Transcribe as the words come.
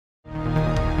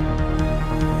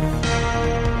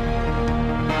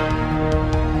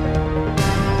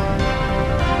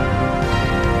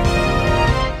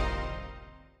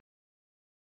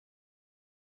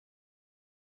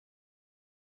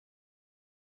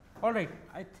All right,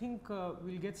 I think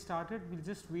we'll get started. We're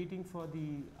just waiting for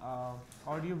the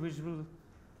audio visual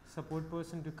support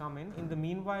person to come in. In the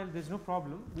meanwhile, there's no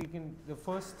problem. We can, the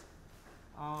first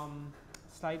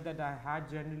slide that I had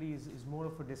generally is more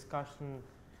of a discussion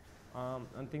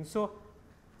and things. So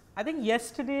I think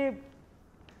yesterday,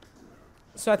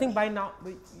 so I think by now,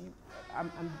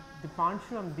 I'm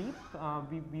Dipanshu, I'm Deep.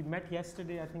 We met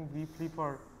yesterday, I think briefly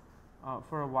for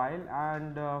a while,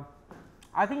 and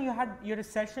I think you had a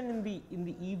session in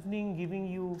the evening giving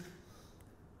you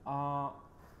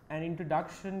an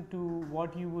introduction to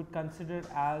what you would consider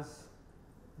as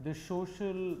the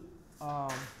social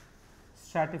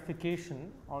stratification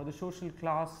or the social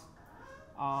class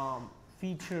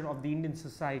feature of the Indian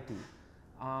society.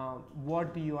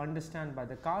 What do you understand by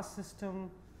the caste system?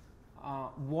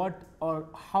 What or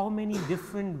how many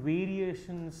different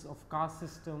variations of caste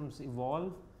systems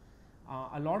evolve?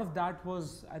 A lot of that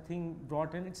was, I think,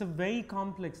 brought in. It's a very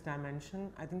complex dimension.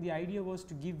 I think the idea was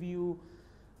to give you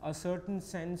a certain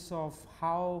sense of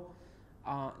how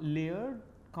layered,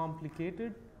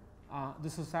 complicated the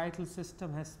societal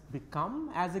system has become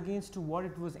as against to what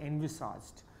it was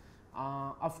envisaged.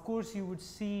 Of course, you would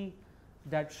see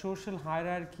that social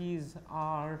hierarchies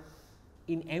are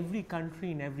in every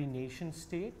country, in every nation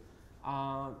state.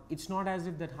 It's not as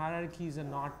if that hierarchies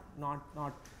are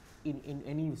not in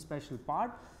any special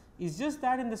part. It's just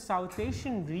that in the South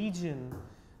Asian region,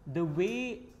 the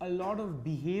way a lot of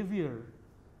behavior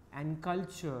and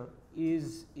culture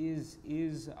is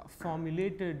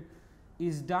formulated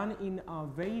is done in a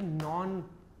very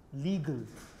non-legal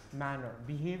manner.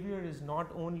 Behavior is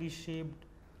not only shaped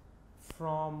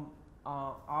from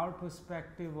our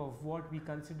perspective of what we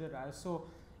consider as. So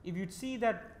if you'd see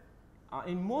that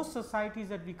in most societies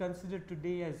that we consider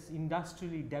today as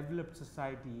industrially developed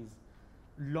societies,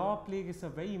 law plays a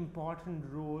very important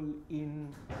role in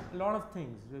a lot of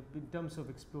things in terms of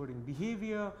exploring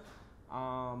behavior,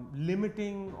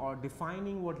 limiting or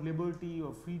defining what liberty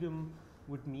or freedom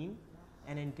would mean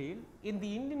and entail. In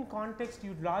the Indian context,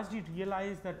 you'd largely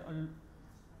realize that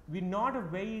we're not a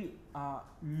very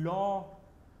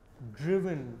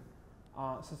law-driven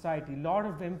society. A lot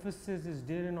of emphasis is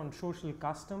given on social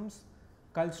customs,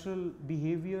 cultural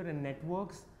behavior and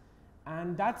networks,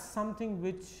 and that's something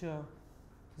which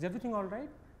is everything all right?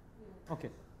 Yeah. Okay.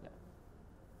 Yeah.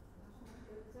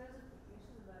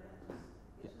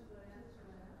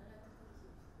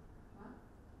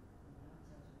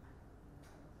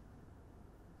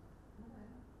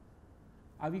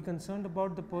 Are we concerned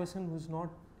about the person who's not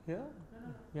here?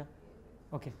 No. Yeah.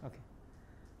 Okay. Okay.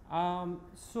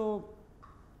 So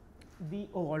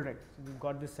all right. So we've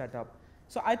got this set up.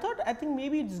 So I think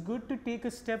maybe it's good to take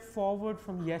a step forward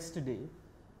from yesterday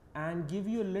and give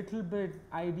you a little bit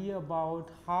idea about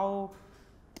how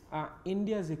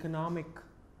India's economic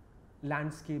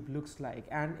landscape looks like.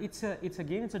 And it's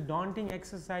a daunting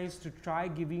exercise to try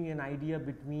giving an idea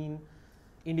between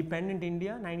independent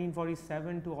India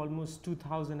 1947 to almost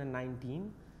 2019.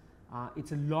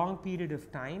 It's a long period of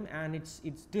time, and it's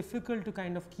difficult to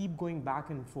kind of keep going back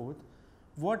and forth.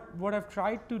 What I've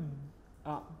tried to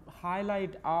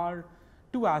highlight are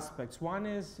two aspects. One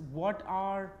is what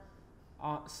are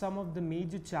some of the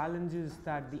major challenges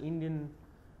that the Indian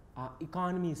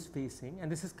economy is facing,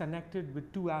 and this is connected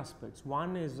with two aspects.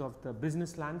 One is of the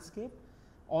business landscape,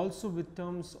 also with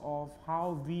terms of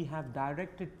how we have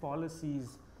directed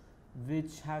policies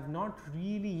which have not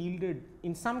really yielded,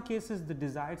 in some cases, the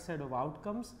desired set of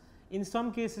outcomes. In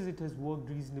some cases, it has worked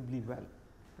reasonably well,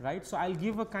 right? So I'll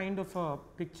give a kind of a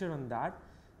picture on that.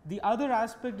 The other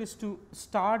aspect is to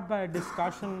start by a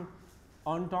discussion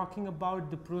on talking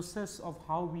about the process of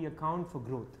how we account for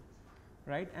growth,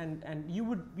 right? And you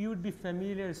would be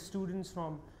familiar as students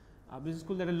from business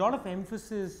school that a lot of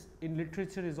emphasis in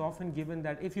literature is often given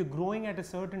that if you're growing at a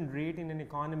certain rate in an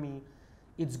economy,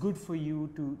 it's good for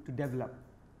you to develop,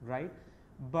 right?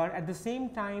 But at the same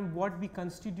time, what we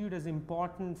constitute as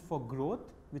important for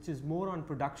growth, which is more on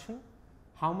production,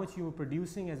 how much you are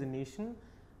producing as a nation,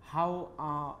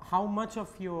 how much of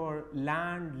your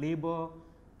land, labor,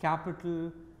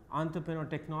 capital, entrepreneur,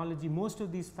 technology, most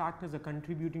of these factors are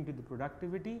contributing to the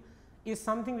productivity, is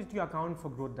something which you account for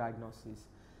growth diagnosis.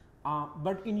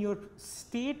 But in your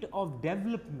state of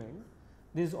development,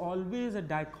 there's always a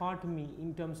dichotomy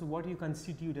in terms of what you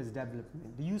constitute as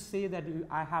development. Do you say that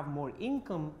I have more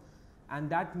income and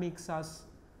that makes us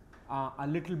a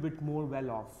little bit more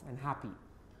well off and happy?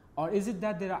 Or is it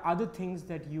that there are other things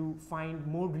that you find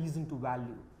more reason to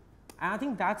value? And I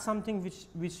think that's something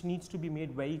which needs to be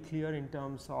made very clear in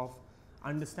terms of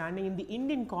understanding. In the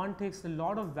Indian context, a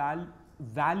lot of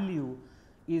value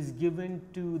is given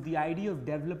to the idea of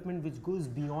development which goes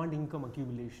beyond income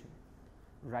accumulation,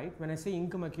 right? When I say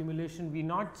income accumulation, we're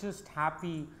not just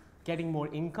happy getting more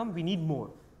income, we need more,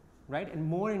 right? And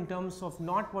more in terms of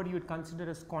not what you would consider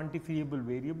as quantifiable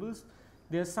variables.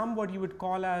 There's some what you would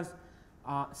call as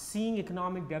seeing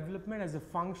economic development as a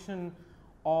function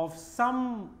of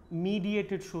some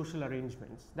mediated social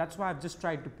arrangements. That's why I've just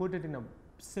tried to put it in a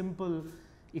simple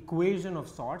equation of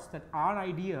sorts, that our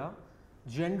idea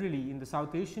generally in the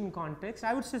South Asian context,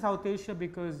 I would say South Asia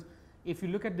because if you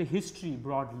look at the history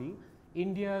broadly,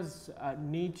 India's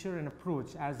nature and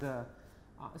approach as a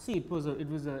see, it was a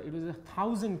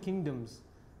 1,000 kingdoms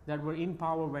that were in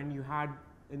power when you had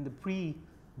in the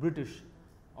pre-British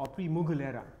or pre-Mughal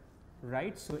era,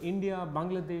 right? So India,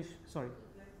 Bangladesh, sorry.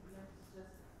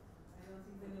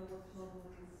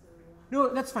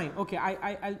 No, that's fine. Okay,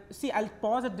 I'll see. I'll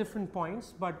pause at different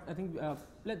points, but I think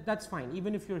that's fine.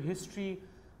 Even if your history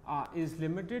is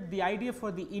limited, the idea for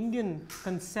the Indian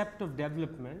concept of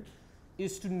development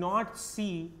is to not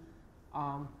see.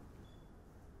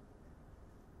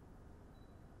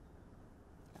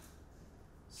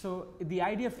 So the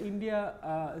idea of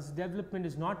India's development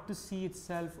is not to see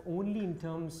itself only in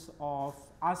terms of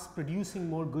us producing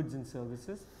more goods and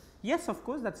services. Yes, of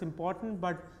course, that's important,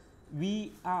 but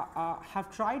we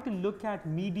have tried to look at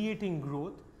mediating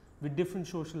growth with different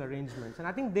social arrangements. And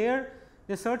I think there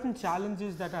are certain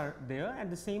challenges that are there. At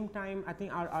the same time, I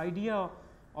think our idea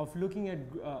of looking at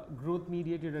growth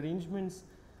mediated arrangements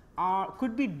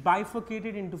could be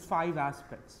bifurcated into 5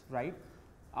 aspects, right?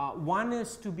 One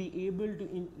is to be able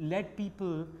to let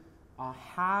people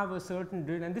have a certain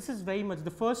drill, and this is very much, the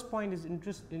first point is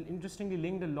interestingly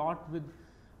linked a lot with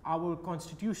our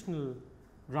constitutional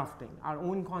drafting. Our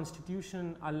own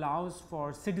constitution allows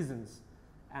for citizens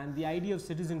and the idea of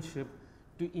citizenship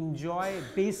to enjoy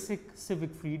basic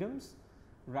civic freedoms,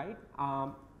 right?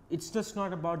 It's just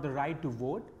not about the right to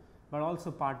vote, but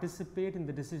also participate in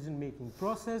the decision making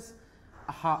process,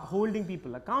 holding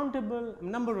people accountable, a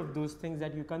number of those things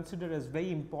that you consider as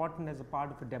very important as a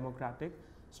part of a democratic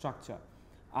structure.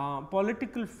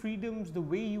 Political freedoms, the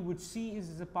way you would see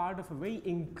is a part of a very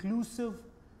inclusive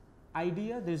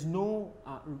idea. There is no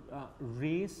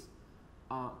race,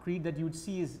 creed that you would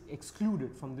see is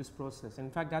excluded from this process.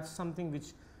 In fact, that's something which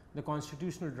the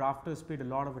constitutional drafters paid a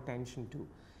lot of attention to.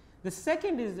 The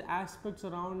second is aspects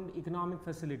around economic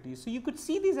facilities. So you could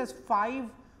see these as 5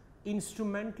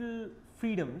 instrumental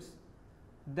freedoms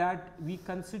that we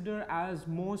consider as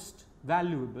most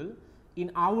valuable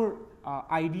in our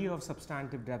idea of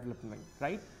substantive development,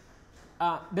 right?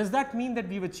 Does that mean that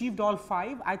we've achieved all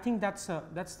 5? I think that's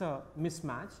the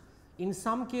mismatch. In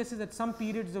some cases, at some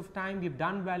periods of time, we've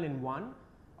done well in one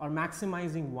or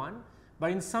maximizing one,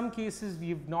 but in some cases,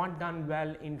 we've not done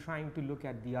well in trying to look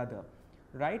at the other,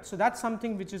 right? So that's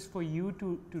something which is for you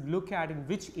to look at in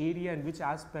which area and which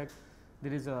aspect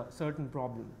there is a certain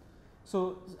problem.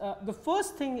 So the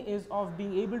first thing is of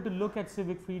being able to look at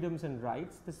civic freedoms and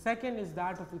rights. The second is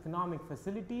that of economic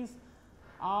facilities.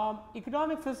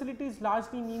 Economic facilities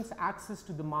largely means access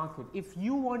to the market. If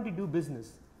you want to do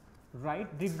business, right,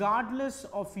 regardless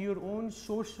of your own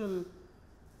social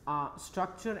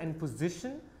structure and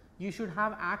position, you should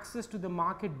have access to the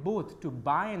market both to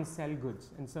buy and sell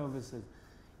goods and services.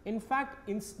 In fact,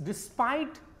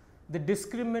 despite the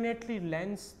discriminatory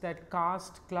lens that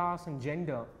caste, class and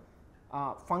gender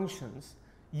functions,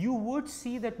 you would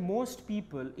see that most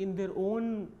people in their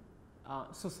own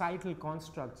societal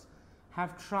constructs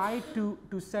have tried to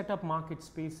set up market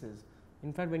spaces.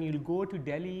 In fact, when you go to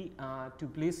Delhi to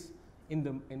place in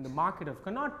the market of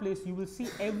Connaught Place, you will see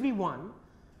everyone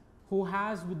who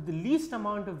has with the least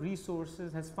amount of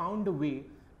resources has found a way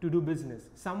to do business.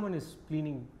 Someone is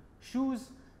cleaning shoes,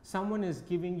 someone is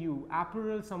giving you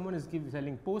apparel, someone is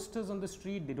selling posters on the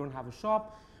street, they don't have a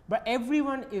shop, but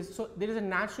everyone is, so there is a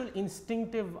natural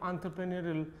instinctive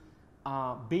entrepreneurial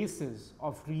basis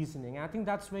of reasoning. And I think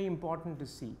that's very important to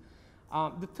see.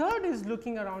 The third is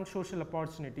looking around social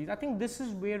opportunities. I think this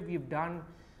is where we've done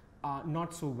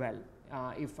not so well,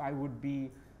 if I would be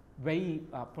very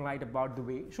polite about the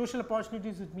way. Social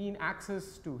opportunities would mean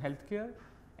access to healthcare,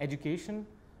 education,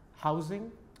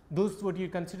 housing, those what you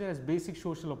consider as basic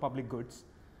social or public goods.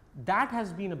 That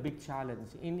has been a big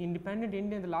challenge. In independent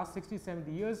India in the last 60,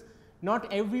 70 years,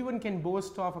 not everyone can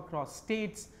boast of across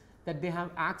states that they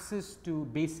have access to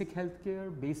basic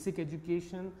healthcare, basic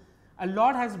education. A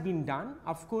lot has been done.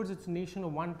 Of course, it's a nation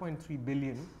of 1.3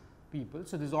 billion people,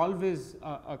 so there's always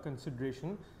a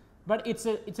consideration. But it's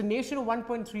a nation of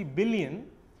 1.3 billion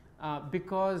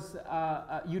because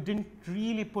you didn't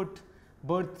really put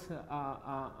birth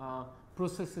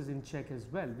processes in check as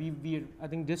well. I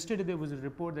think yesterday there was a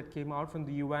report that came out from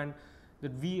the UN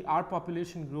that our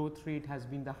population growth rate has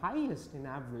been the highest in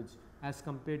average as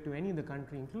compared to any other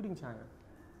country, including China.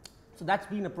 So that's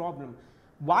been a problem.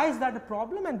 Why is that a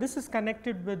problem? And this is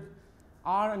connected with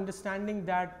our understanding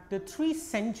that the 3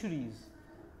 centuries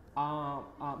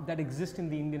that exist in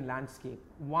the Indian landscape.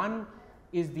 One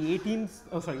is the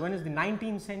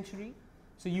 19th century.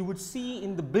 So you would see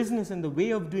in the business and the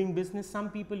way of doing business, some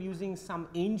people using some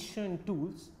ancient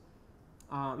tools.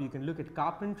 You can look at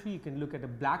carpentry, you can look at a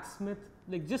blacksmith,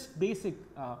 like just basic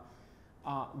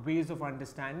ways of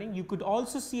understanding. You could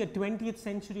also see a 20th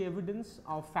century evidence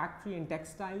of factory and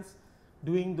textiles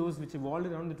doing those which evolved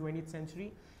around the 20th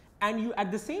century. And you,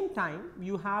 at the same time,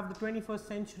 you have the 21st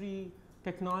century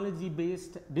technology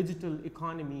based digital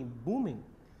economy booming.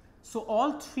 So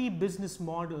all 3 business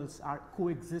models are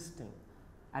coexisting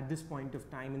at this point of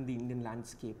time in the Indian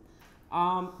landscape.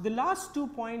 The last 2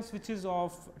 points, which is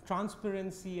of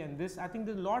transparency and this, I think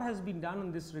a lot has been done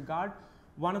in this regard.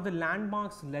 One of the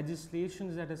landmarks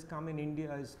legislations that has come in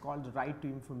India is called the Right to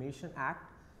Information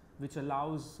Act, which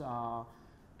allows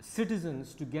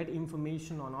citizens to get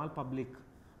information on all public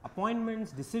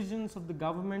appointments, decisions of the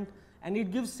government, and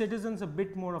it gives citizens a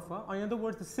bit more of a, in other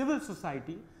words, the civil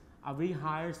society, a very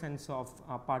higher sense of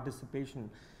participation.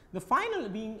 The final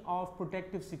being of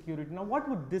protective security. Now, what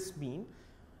would this mean?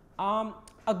 A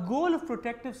goal of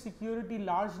protective security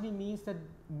largely means that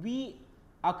we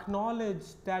acknowledge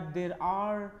that there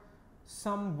are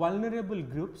some vulnerable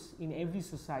groups in every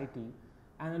society,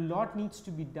 and a lot needs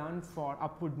to be done for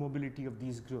upward mobility of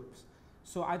these groups.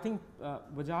 So I think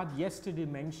Vajad yesterday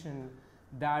mentioned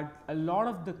that a lot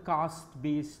of the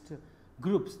caste-based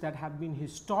groups that have been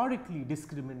historically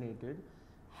discriminated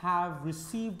have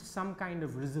received some kind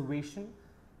of reservation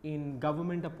in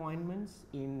government appointments,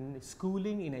 in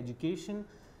schooling, in education,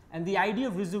 and the idea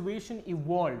of reservation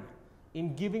evolved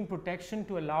in giving protection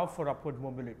to allow for upward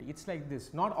mobility. It's like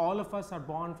this, not all of us are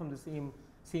born from the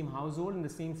same household in the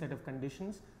same set of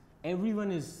conditions.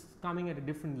 Everyone is coming at a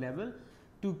different level.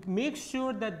 To make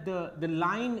sure that the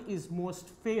line is most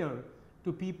fair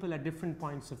to people at different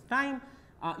points of time,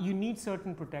 you need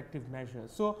certain protective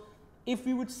measures. So if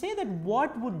we would say that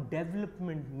what would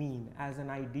development mean as an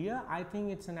idea, I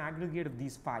think it's an aggregate of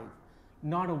these 5,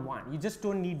 not a one. You just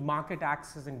don't need market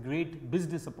access and great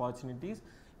business opportunities.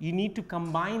 You need to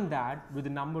combine that with a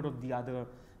number of the other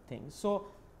things. So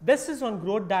this is on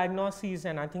growth diagnoses,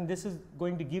 and I think this is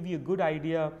going to give you a good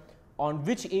idea on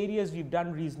which areas we've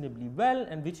done reasonably well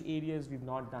and which areas we've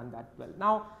not done that well.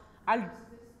 Now,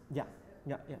 yeah.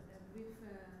 Can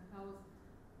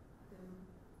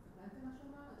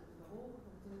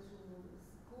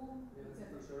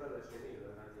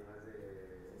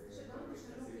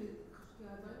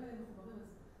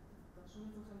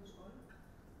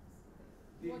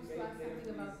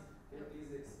you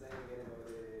please explain again about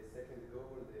the second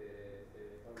goal, the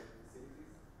economic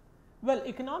facilities? Well,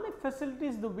 economic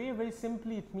facilities, the way very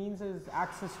simply it means is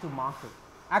access to market.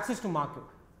 Access to market.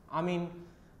 I mean,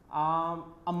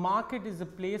 a market is a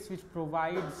place which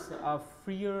provides a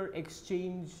freer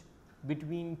exchange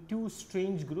between 2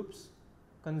 strange groups,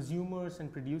 consumers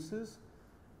and producers,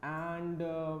 and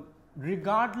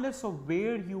regardless of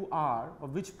where you are or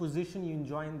which position you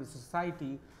enjoy in the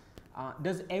society,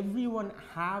 does everyone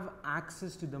have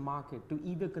access to the market to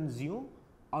either consume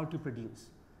or to produce?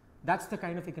 That's the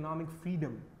kind of economic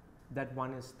freedom that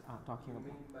one is talking about.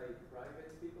 You mean by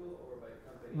private people or by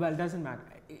companies? Well, it doesn't matter.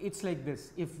 It's like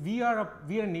this. If we are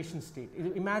a nation state,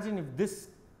 imagine if this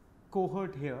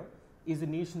cohort here is a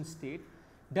nation state,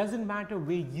 doesn't matter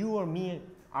where you or me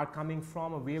are coming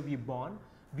from or where we're born,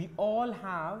 we all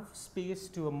have space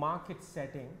to a market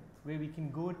setting where we can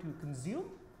go to consume,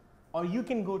 or you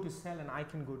can go to sell and I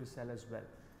can go to sell as well.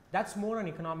 That's more on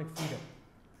economic freedom,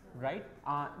 right?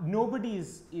 Nobody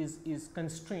is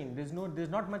constrained. There's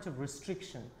not much of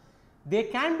restriction. There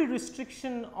can be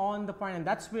restriction on the point, and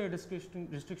that's where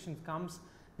restriction comes,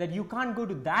 that you can't go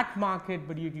to that market,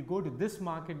 but you go to this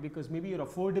market because maybe your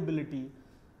affordability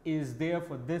is there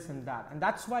for this and that. And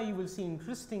that's why you will see,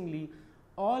 interestingly,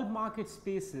 all market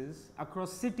spaces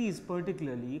across cities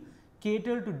particularly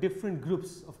cater to different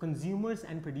groups of consumers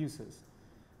and producers.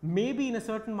 Maybe in a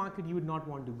certain market you would not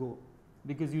want to go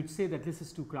because you'd say that this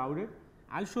is too crowded.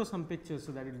 I'll show some pictures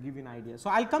so that it will give you an idea. So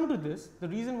I'll come to this. The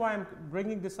reason why I'm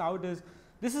bringing this out is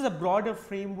this is a broader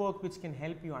framework which can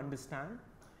help you understand,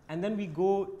 and then we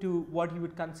go to what you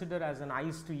would consider as an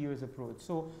eyes to ears approach.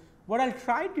 So what I'll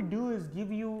try to do is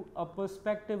give you a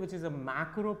perspective which is a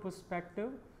macro perspective,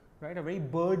 right? A very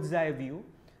bird's eye view,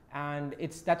 and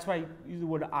that's why I use the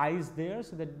word eyes there,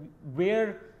 so that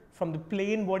where from the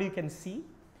plane what you can see,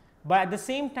 but at the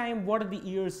same time what are the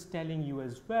ears telling you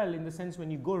as well, in the sense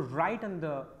when you go right on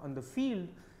the field,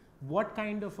 what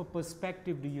kind of a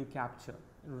perspective do you capture,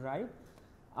 right?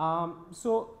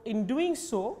 So in doing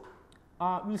so,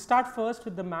 we'll start first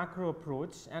with the macro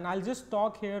approach, and I'll just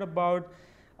talk here about,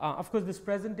 of course this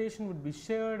presentation would be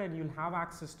shared and you'll have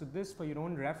access to this for your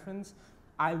own reference.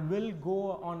 I will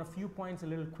go on a few points a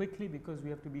little quickly because we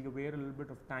have to be aware a little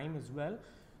bit of time as well.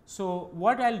 So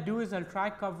what I'll do is I'll try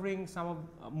covering some of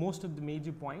most of the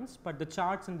major points, but the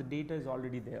charts and the data is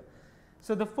already there.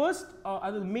 So the first,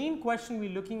 the main question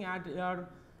we're looking at are,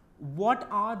 what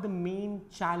are the main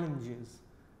challenges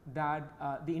that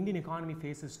the Indian economy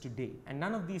faces today? And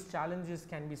none of these challenges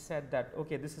can be said that,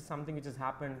 okay, this is something which has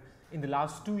happened in the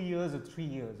last 2 years or 3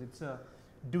 years. It's a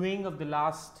doing of the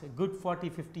last good 40,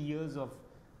 50 years of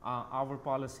our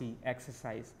policy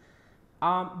exercise.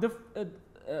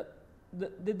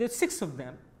 There's 6 of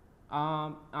them.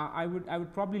 I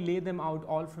would probably lay them out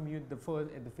all from you at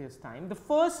the first time. The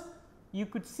first you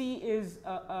could see is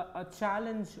a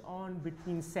challenge on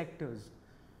between sectors.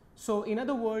 So in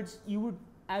other words, you would,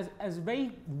 as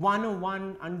very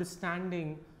 101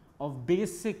 understanding of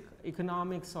basic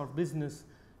economics or business,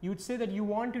 you would say that you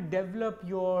want to develop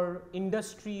your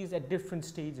industries at different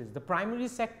stages: the primary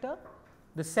sector,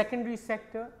 the secondary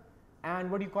sector, and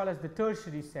what you call as the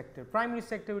tertiary sector. Primary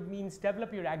sector would means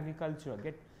develop your agriculture,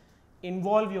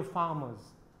 involve your farmers,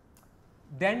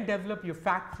 then develop your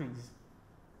factories,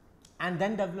 and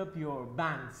then develop your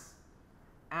banks.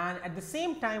 And at the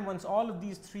same time, once all of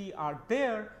these 3 are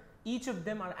there, each of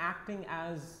them are acting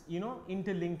as, you know,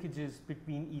 interlinkages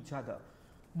between each other.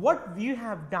 What we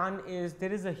have done is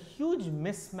there is a huge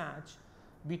mismatch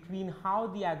between how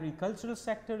the agricultural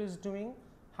sector is doing,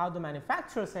 how the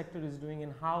manufacturer sector is doing,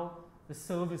 and how the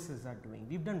services are doing.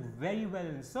 We've done very well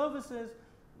in services,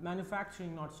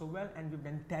 manufacturing not so well, and we've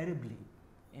done terribly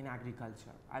in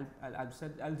agriculture.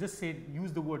 I'll just say,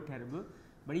 use the word terrible,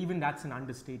 but even that's an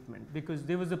understatement, because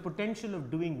there was a potential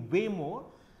of doing way more.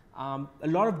 A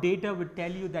lot of data would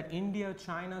tell you that India,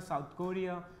 China, South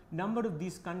Korea, number of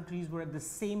these countries were at the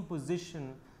same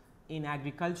position in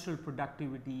agricultural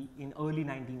productivity in early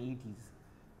 1980s,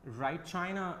 right?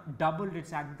 China doubled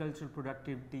its agricultural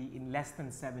productivity in less than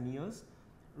 7 years,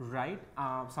 right?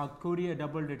 South Korea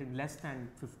doubled it in less than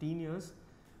 15 years,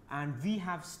 and we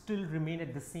have still remained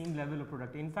at the same level of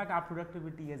productivity. In fact, our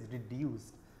productivity has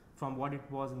reduced from what it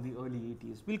was in the early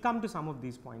 80s. We'll come to some of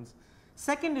these points.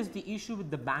 Second is the issue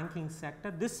with the banking sector.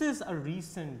 This is a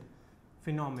recent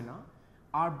phenomena.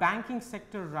 Our banking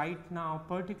sector right now,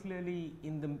 particularly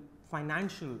in the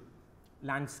financial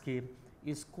landscape,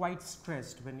 is quite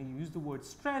stressed. When you use the word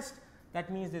stressed, that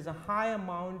means there's a high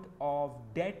amount of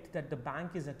debt that the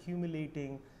bank is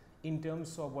accumulating in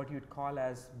terms of what you'd call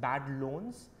as bad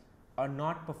loans or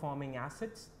not performing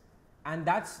assets, and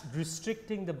that's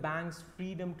restricting the bank's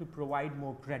freedom to provide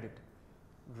more credit,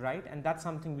 right? And that's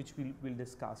something which we'll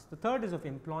discuss. The third is of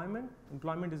employment.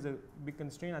 Employment is a big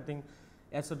constraint. I think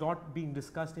it's a lot being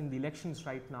discussed in the elections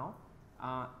right now.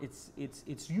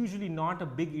 It's usually not a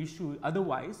big issue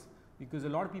otherwise, because a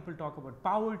lot of people talk about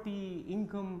poverty,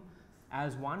 income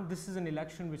as one. This is an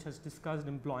election which has discussed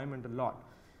employment a lot.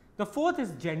 The fourth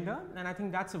is gender, and I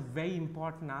think that's a very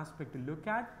important aspect to look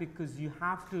at, because you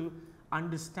have to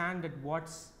understand that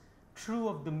what's true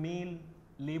of the male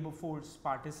labor force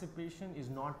participation is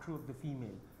not true of the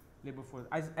female labor force.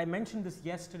 I mentioned this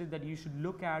yesterday, that you should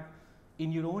look at,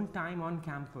 in your own time on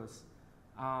campus,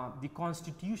 the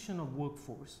constitution of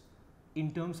workforce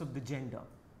in terms of the gender,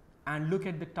 and look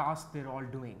at the tasks they're all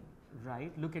doing,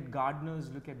 right? Look at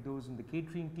gardeners, look at those in the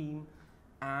catering team,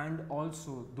 and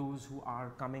also those who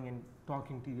are coming and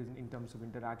talking to you in terms of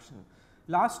interaction.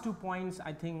 Last 2 points,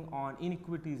 I think, on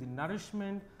inequities in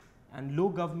nourishment and low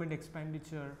government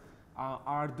expenditure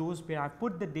are those where I've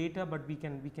put the data, but we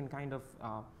can kind of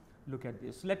look at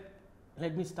this.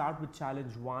 Let me start with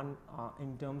challenge 1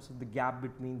 in terms of the gap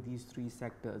between these 3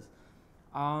 sectors.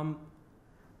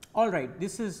 All right,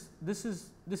 this is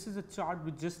a chart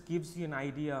which just gives you an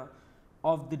idea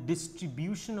of the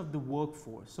distribution of the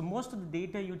workforce. So most of the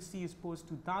data you'd see is post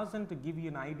 2000 to give you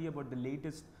an idea about the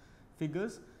latest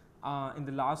figures in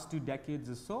the last 2 decades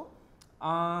or so.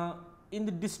 In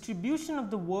the distribution of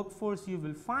the workforce, you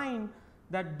will find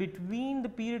that between the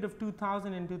period of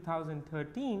 2000 and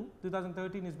 2013,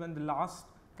 2013 is when the last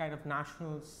kind of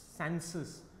national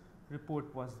census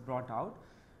report was brought out,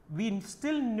 we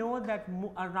still know that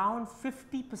around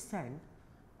 50%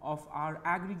 of our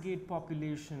aggregate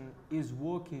population is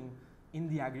working in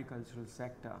the agricultural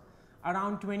sector.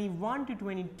 Around 21 to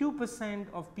 22%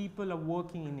 of people are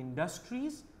working in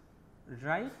industries,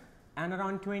 right? and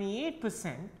around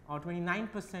 28% or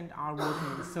 29% are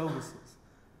working in services.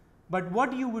 But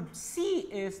what you would see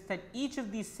is that each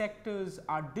of these sectors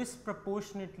are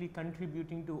disproportionately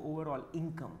contributing to overall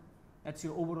income. That's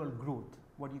your overall growth,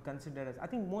 what you consider as, I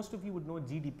think most of you would know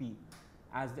GDP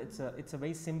as it's a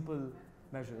very simple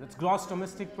measure. It's gross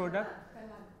domestic product.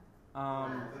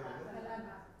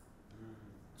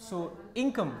 So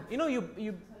income, you know,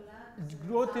 you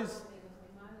growth is,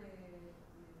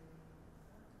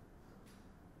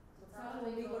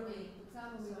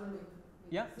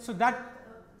 yeah, so that,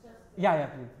 yeah,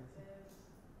 please.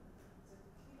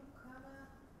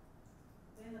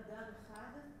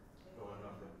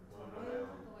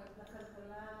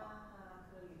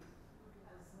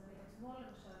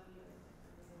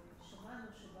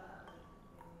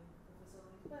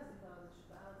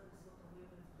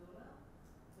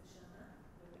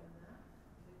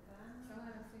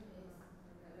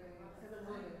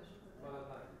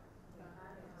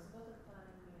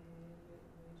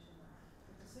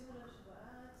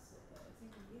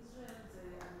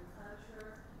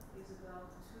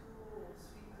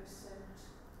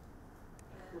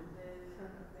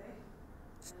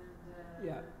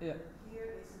 Yeah.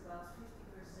 Here is about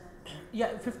 50%.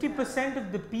 Yeah, 50%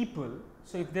 of the people.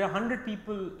 So if there are 100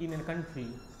 people in a country,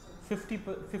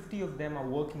 50 of them are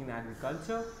working in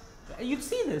agriculture. You'd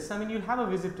see this. I mean, you'll have a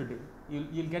visit today.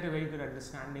 You'll get a very good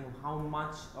understanding of how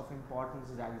much of importance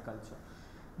is agriculture.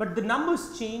 But the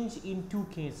numbers change in two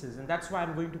cases, and that's why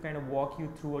I'm going to kind of walk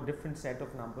you through a different set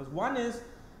of numbers. One is,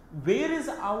 where is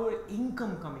our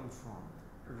income coming from,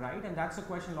 right? And that's a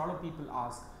question a lot of people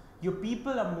ask. Your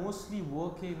people are mostly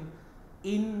working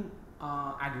in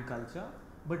agriculture,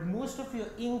 but most of your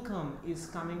income is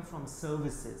coming from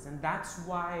services, and that's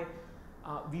why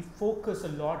we focus a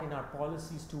lot in our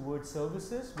policies towards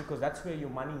services, because that's where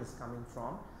your money is coming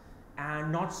from,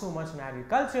 and not so much in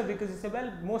agriculture, because you say,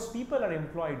 well, most people are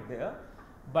employed there,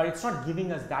 but it's not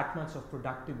giving us that much of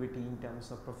productivity in terms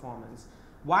of performance.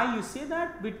 Why you say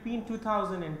that? Between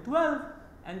 2012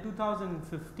 and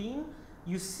 2015,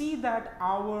 you see that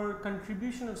our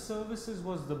contribution of services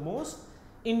was the most.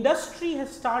 Industry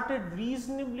has started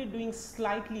reasonably doing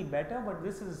slightly better, but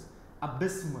this is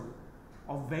abysmal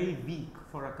or very weak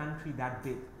for a country that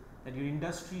big, that your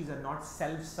industries are not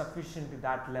self-sufficient to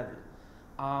that level.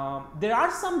 There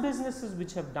are some businesses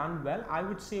which have done well. I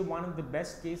would say one of the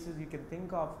best cases you can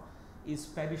think of is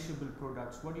perishable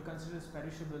products. What you consider as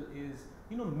perishable is,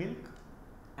 you know, milk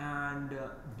and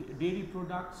dairy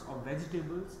products or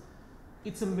vegetables.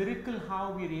 It's a miracle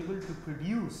how we are able to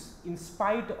produce, in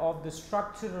spite of the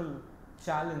structural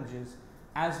challenges,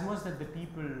 as much that the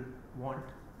people want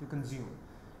to consume.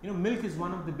 You know, milk is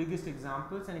one of the biggest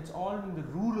examples, and it's all in the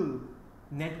rural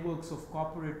networks of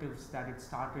cooperatives that it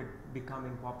started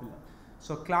becoming popular.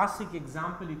 So, classic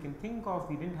example you can think of,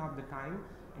 we didn't have the time,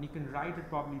 and you can write it,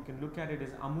 probably you can look at it as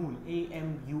Amul,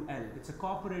 A-M-U-L. It's a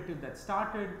cooperative that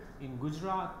started in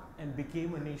Gujarat and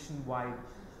became a nationwide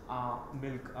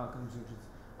milk consumption.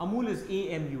 Amul is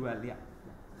A-M-U-L, yeah.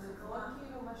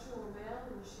 כאילו מה שהוא אומר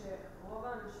הוא שרוב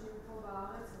האנשים פה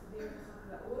בארץ עובדים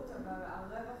בחקלאות, אבל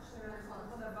הרווח שלהם כל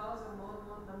הדבר הזה הוא מאוד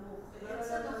מאוד נמוך.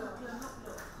 בעצם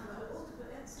החקלאות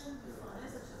בעצם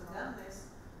מפרנסת, שזה גם נס,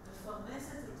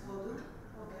 מפרנסת את הודו,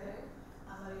 אוקיי?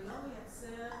 אבל היא לא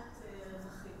מייצרת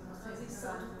רווחים. זה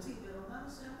הישרדותי, ברמה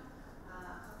מסוים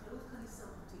החקלאות כאן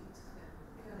הישרדותית.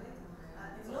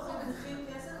 הם לא מרוויחים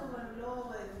כסף, אבל הם לא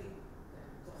רעבים.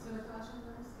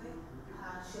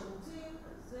 השירותים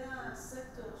זה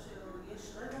הסקטור שיש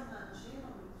רבע מהאנשים,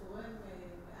 אבל תורם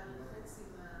מעל לחצי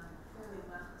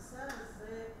מההכנסה,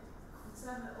 וזה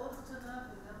קבוצה מאוד קטנה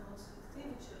וגם מאוד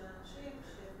סלקטיבית של האנשים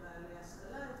שהם בעלי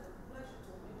השכלה וכולי,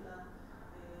 שתורמים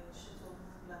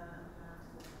לתחום הזה.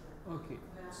 אוקיי.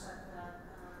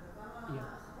 והדבר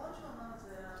האחרון שהוא אמר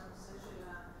זה הנושא של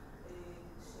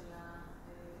הביקוש, של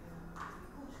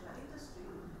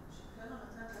האינדסטרי, שכאן הוא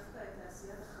נתן דווקא את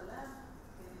תעשיית החלב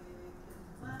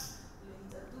כדוגמה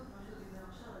להתאגדות, מה שדיבר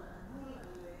עכשיו על הנול, על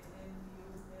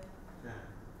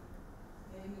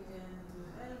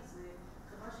MUL, זה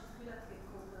חברה שהתחילה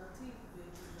כקואופרטיב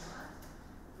בג'רמט,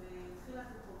 והתחילה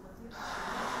כקואופרטיב של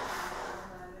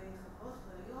בעלי חברות,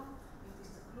 והיום אם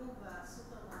תסתכלו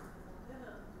בסופרמרקט ומודל,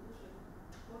 אתם תראו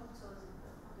שכל מוצר זה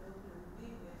פחות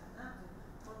לאומי וענק,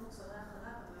 וכל מוצרי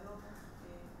החלב הם היום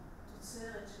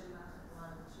תוצרת של החברה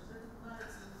הזאת, שזה דוגמה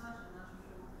לצמיחה של משהו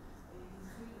שהוא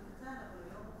התחיל בקטן, אבל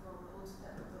היום הוא כבר מאוד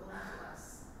מפרס.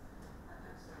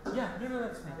 Yeah, no,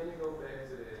 that's fine. Can you go back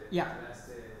to the last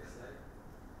slide?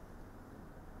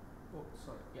 Oh,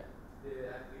 sorry, yeah. The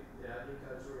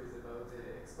agriculture is about the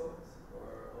export or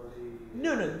only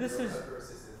No, this is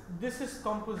this is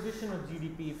composition of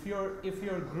GDP. If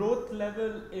your growth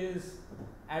level is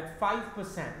at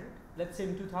 5%, let's say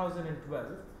in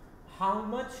 2012, how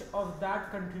much of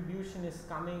that contribution is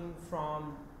coming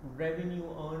from revenue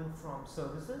earned from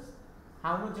services?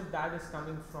 How much of that is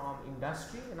coming from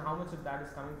industry, and how much of that is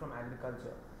coming from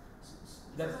agriculture?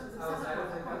 That's outside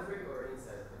of the country or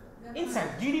inside of the country?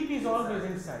 inside. GDP is always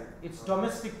inside. It's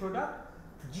domestic product.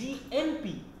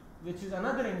 GNP, which is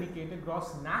another indicator,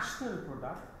 gross national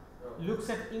product, looks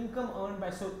at income earned by.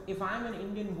 So if I'm an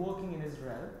Indian working in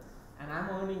Israel and I'm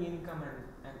earning income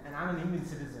and I'm an Indian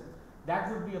citizen,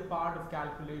 that would be a part of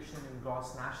calculation in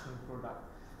gross national product.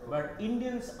 But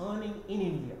Indians earning in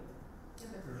India.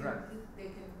 Right. They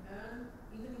can earn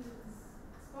even if it is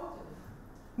exported.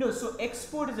 No, so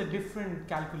export is a different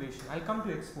calculation. I'll come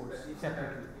to exports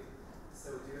separately.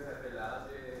 So do you have a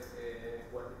large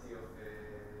quantity of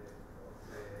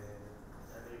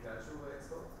agricultural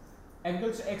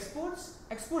export?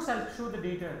 Exports I'll show the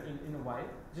data in a while.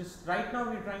 Just right now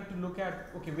we're trying to look at,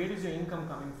 okay, where is your income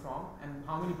coming from and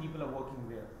how many people are working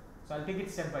there. So I'll take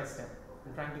it step by step.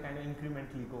 I'm trying to kind of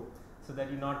incrementally go so that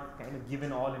you're not kind of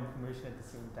given all information at the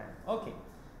same time. Okay,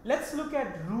 let's look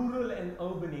at rural and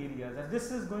urban areas. And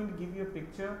this is going to give you a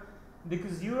picture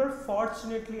because you are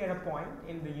fortunately at a point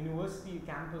in the university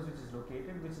campus which is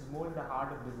located, which is more in the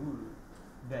heart of the rural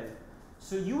belt.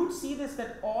 So you would see this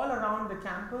that all around the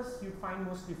campus you'd find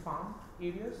mostly farm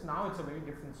areas. Now it's a very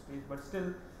different space, but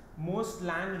still most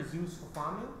land is used for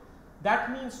farming.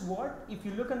 That means what? If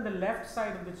you look on the left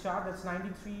side of the chart, that's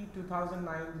 93,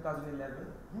 2009, 2011,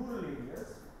 rural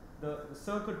areas, the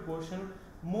circuit portion,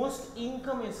 most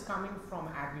income is coming from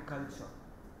agriculture,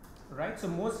 right? So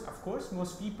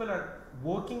most people are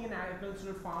working in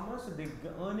agricultural farmers, so they're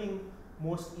earning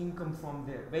most income from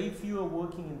there. Very few are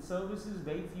working in services,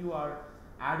 very few are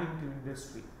adding to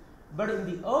industry. But in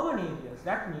the urban areas,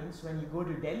 that means when you go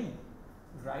to Delhi,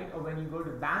 right, or when you go to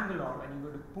Bangalore, when you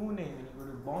go to Pune, when you go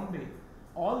to Bombay,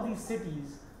 all these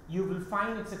cities, you will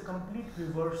find it's a complete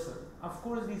reversal. Of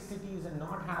course, these cities are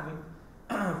not having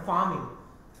farming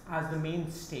as the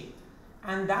mainstay.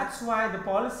 And that's why the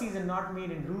policies are not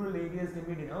made in rural areas, they're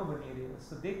made in urban areas.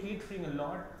 So they're catering a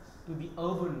lot to the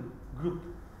urban group,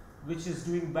 which is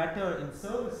doing better in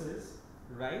services,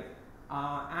 right,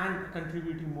 and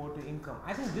contributing more to income.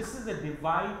 I think this is a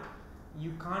divide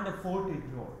you can't afford to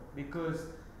ignore, because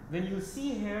when you see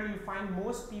here, you find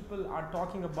most people are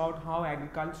talking about how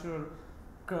agricultural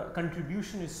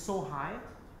contribution is so high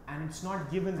and it's not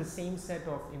given the same set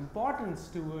of importance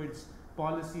towards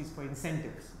policies for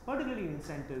incentives, particularly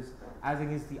incentives as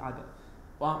against the other.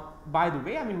 By the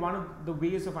way, I mean, one of the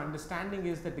ways of understanding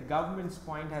is that the government's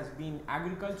point has been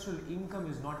agricultural income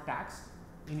is not taxed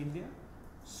in India,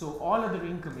 so all other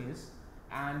income is,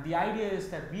 and the idea is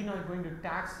that we're not going to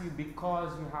tax you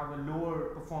because you have a lower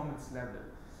performance level.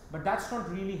 But that's not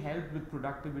really helped with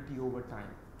productivity over time.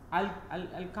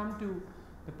 I'll come to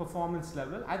the performance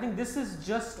level. I think this is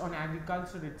just on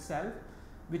agriculture itself,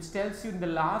 which tells you in the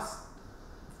last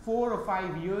 4 or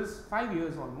 5 years, 5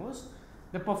 years almost,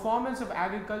 the performance of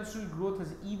agricultural growth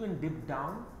has even dipped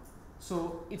down.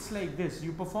 So it's like this,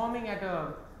 you're performing at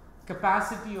a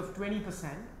capacity of 20%,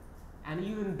 and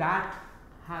even that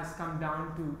has come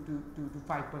down to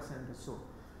 5% or so.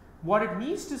 What it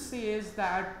means to say is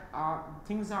that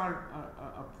things are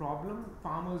a problem,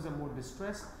 farmers are more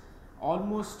distressed.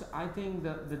 Almost, I think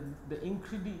the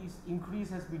increase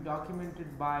has been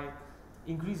documented by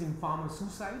increase in farmer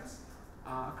suicides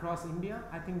across India.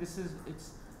 I think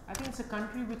it's a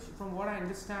country which, from what I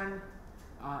understand,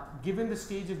 given the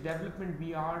stage of development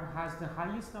we are, has the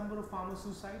highest number of farmer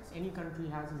suicides any country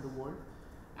has in the world.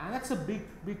 And that's a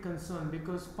big concern,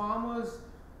 because farmers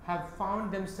have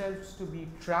found themselves to be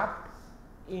trapped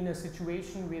in a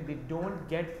situation where they don't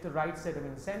get the right set of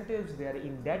incentives, they are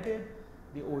indebted,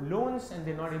 they owe loans, and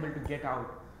they're not able to get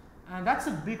out. And that's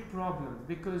a big problem,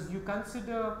 because you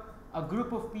consider a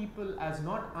group of people as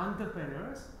not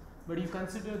entrepreneurs, but you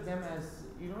consider them as,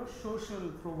 social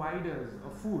providers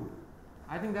of food.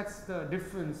 I think that's the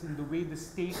difference in the way the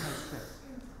state has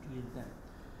treated them.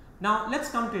 Now let's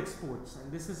come to exports,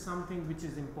 and this is something which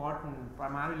is important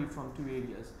primarily from two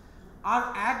areas.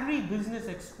 Our agri-business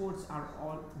exports are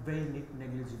all very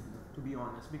negligible, to be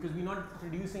honest, because we're not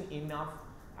producing enough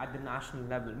at the national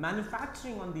level.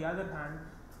 Manufacturing, on the other hand,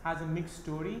 has a mixed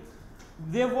story.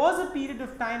 There was a period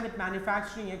of time that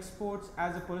manufacturing exports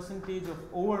as a percentage of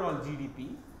overall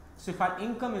GDP. So if our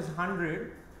income is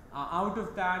 100, out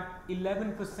of that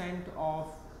 11%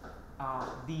 of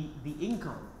the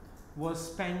income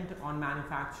was spent on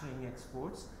manufacturing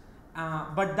exports,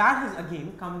 but that has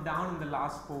again come down in the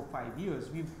last 4 or 5 years.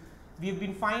 we've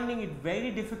been finding it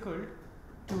very difficult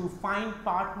to find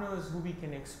partners who we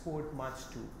can export much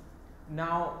to.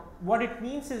 Now, what it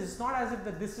means is, it's not as if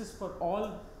that this is for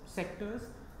all sectors.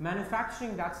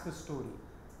 Manufacturing, that's the story.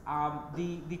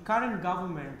 The current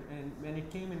government, when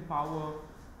it came in power,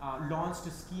 launched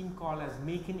a scheme called as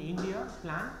Make in India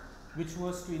plan, which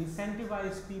was to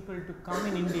incentivize people to come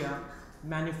in India,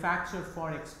 manufacture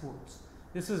for exports.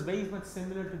 This was very much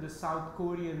similar to the South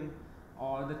Korean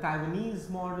or the Taiwanese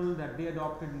model that they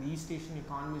adopted in the East Asian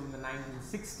economies in the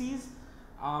 1960s.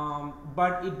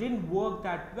 But it didn't work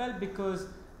that well because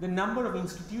the number of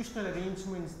institutional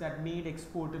arrangements that made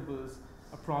exportables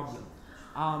a problem.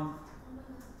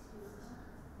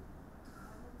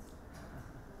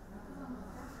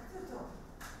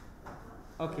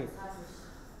 Okay.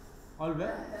 All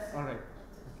well? All right.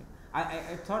 Okay.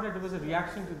 I thought it was a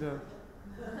reaction to the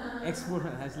export.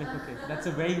 I was like, okay, that's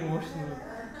a very emotional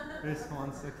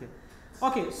response. Okay.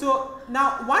 Okay, so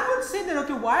now one would say that,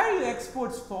 okay, why are your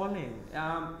exports falling?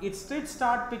 It did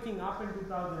start picking up in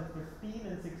 2015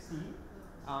 and 16.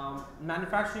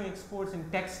 Manufacturing exports in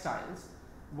textiles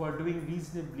were doing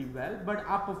reasonably well, but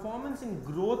our performance in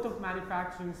growth of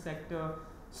manufacturing sector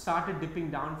started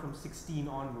dipping down from 16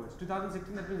 onwards.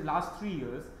 2016, that means last 3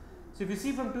 years. So if you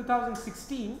see from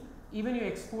 2016, even your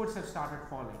exports have started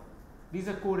falling. These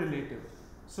are correlative.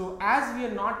 So as we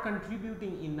are not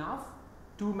contributing enough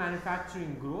to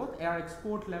manufacturing growth, our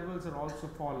export levels are also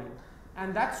falling.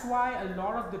 And that's why a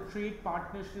lot of the trade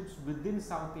partnerships within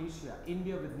South Asia,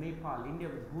 India with Nepal, India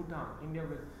with Bhutan, India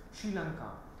with Sri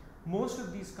Lanka, most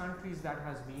of these countries, that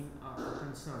has been a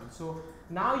concern. So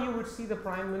now you would see the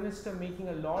Prime Minister making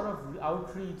a lot of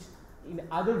outreach in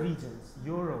other regions,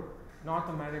 Europe, North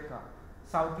America,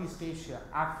 Southeast Asia,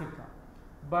 Africa.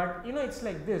 But you know, it's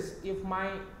like this,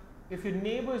 if your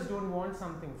neighbors don't want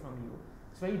something from you,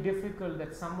 it's very difficult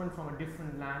that someone from a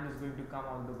different land is going to come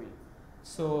on the way.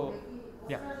 So,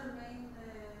 yeah.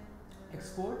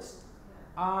 Exports?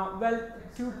 Well,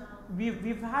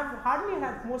 we've hardly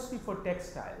have mostly for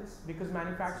textiles, because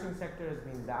manufacturing sector has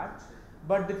been that.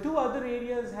 But the two other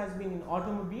areas has been in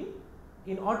automobile.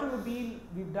 In automobile,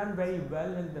 we've done very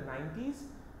well in the 90s,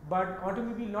 but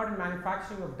automobile not in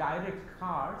manufacturing of direct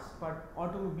cars, but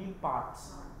automobile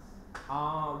parts.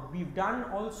 We've done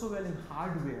also well in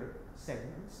hardware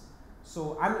segments.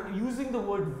 So I'm using the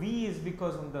word V is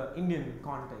because of the Indian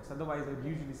context. Otherwise, I would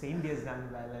usually say India has done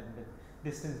well and the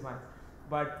distance wise.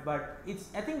 But it's,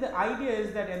 I think the idea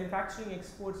is that manufacturing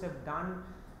exports have done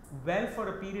well for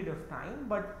a period of time,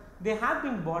 but there have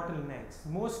been bottlenecks.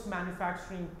 Most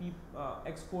manufacturing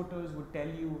exporters would tell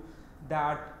you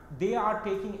that they are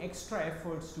taking extra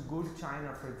efforts to go to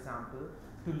China, for example,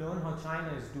 to learn how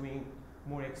China is doing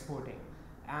more exporting.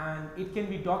 And it can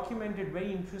be documented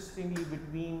very interestingly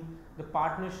between the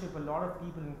partnership, a lot of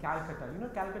people in Calcutta. You know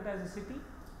Calcutta is a city,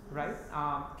 right?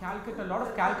 Calcutta, a lot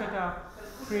of Calcutta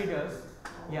traders,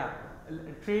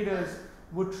 traders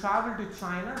would travel to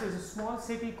China. There's a small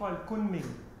city called Kunming,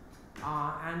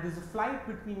 and there's a flight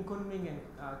between Kunming and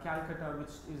Calcutta,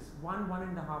 which is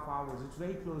 1.5 hours. It's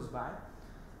very close by.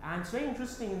 And it's very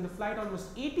interesting, in the flight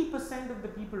almost 80% of the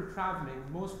people traveling,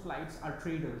 most flights are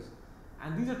traders.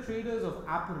 And these are traders of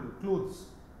apparel, clothes,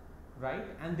 right?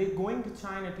 And they're going to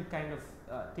China to kind of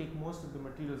take most of the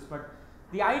materials. But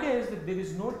the idea is that there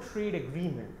is no trade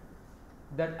agreement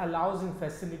that allows and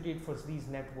facilitates for these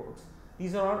networks.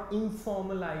 These are all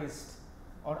informalized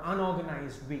or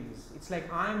unorganized ways. It's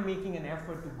like I'm making an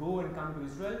effort to go and come to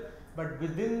Israel, but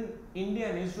within India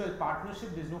and Israel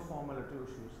partnership, there's no formal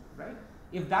association, right?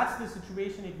 If that's the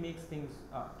situation, it makes things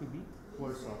to be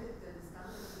worse off.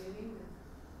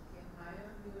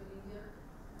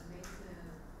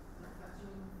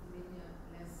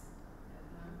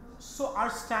 So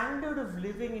our standard of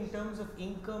living in terms of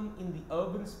income in the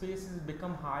urban spaces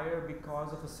become higher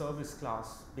because of a service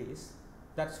class base.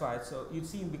 That's why. So you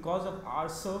see, because of our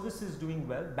services doing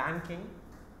well, banking,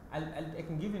 I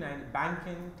can give you an idea,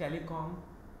 banking, telecom,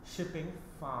 shipping,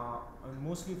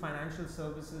 mostly financial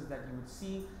services that you would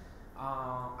see,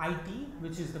 IT,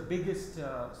 which is the biggest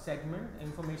segment,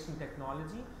 information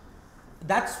technology.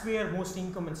 That's where most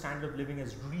income and standard of living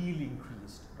has really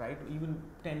increased, right? Even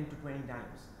 10 to 20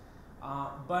 times.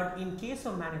 But in case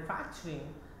of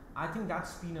manufacturing, I think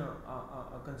that's been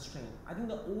a constraint. I think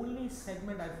the only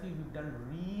segment I feel we've done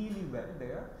really well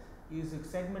there is a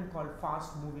segment called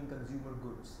fast moving consumer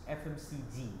goods,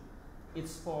 FMCG.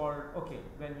 It's for, okay,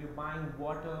 when you're buying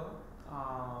water,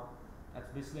 that's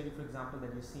basically, for example,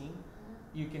 that you're seeing,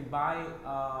 you can buy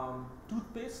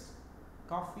toothpaste,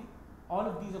 coffee, all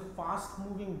of these are fast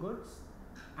moving goods,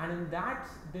 and in that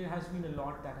there has been a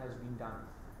lot that has been done,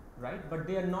 right? But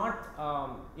they are not,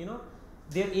 you know,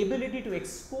 their ability to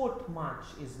export much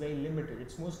is very limited.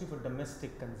 It's mostly for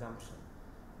domestic consumption,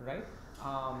 right?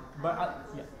 But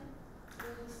yeah.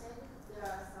 When you said there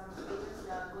are some traders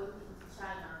that are going into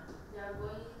China, they are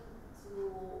going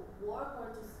to work or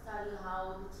to study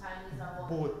how the Chinese are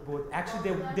working? Both.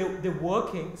 Actually, they're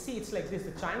working. See, it's like this.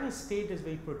 The Chinese state is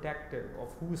very protective of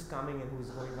who's coming and who's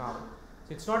going out.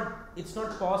 So it's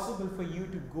not possible for you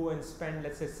to go and spend,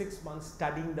 let's say, 6 months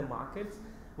studying the markets.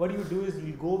 What you do is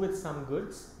you go with some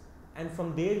goods, and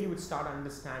from there you would start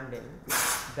understanding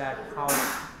that how.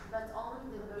 But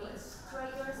only the rich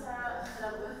traders are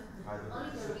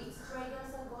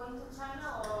going to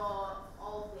China, or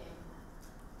all of them?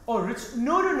 Oh, rich?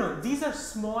 No. These are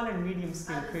small and medium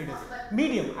scale traders.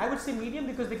 Medium. I would say medium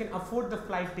because they can afford the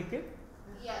flight ticket.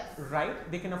 Yes. Right?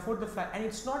 They can afford the flight, and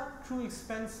it's not too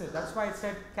expensive. That's why I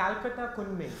said Calcutta,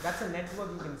 Kunming. That's a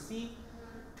network you can see.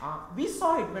 We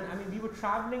saw it when we were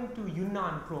traveling to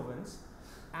Yunnan province,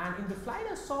 and in the flight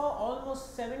I saw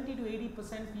almost 70 to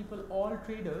 80% people, all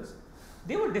traders.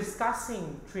 They were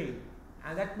discussing trade,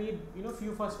 and that made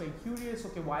few of us very curious.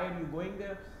 Okay, why are you going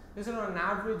there? They said on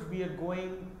average we are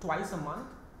going twice a month,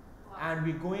 and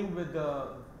we're going with a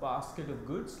basket of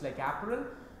goods like apparel.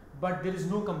 But there is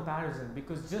no comparison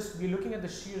because just we're looking at the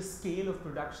sheer scale of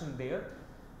production there,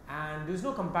 and there's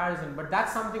no comparison. But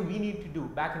that's something we need to do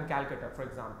back in Calcutta, for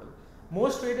example.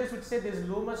 Most traders would say there's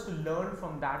so much to learn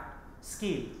from that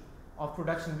scale of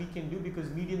production we can do because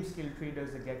medium scale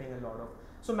traders are getting a lot of.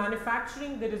 So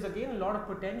manufacturing, there is again a lot of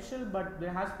potential, but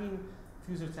there has been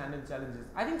few substantial challenges.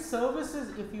 I think services,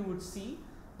 if you would see,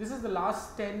 this is the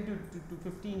last 10 to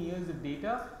 15 years of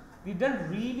data. We've done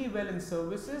really well in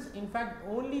services. In fact,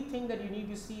 only thing that you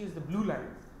need to see is the blue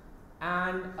line.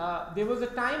 And there was a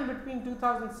time between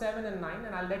 2007 and 9,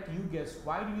 and I'll let you guess.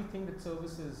 Why do you think that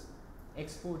services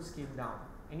exports came down?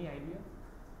 Any idea?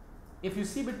 If you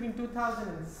see between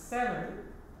 2007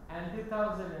 and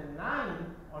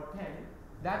 2009 or 10,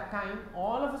 that time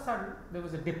all of a sudden there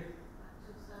was a dip. 2008.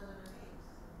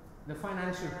 The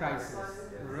financial crisis,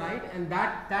 right? And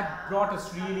that brought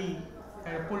us really,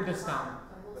 pulled us down.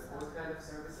 What kind of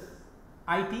services?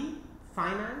 IT,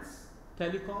 finance,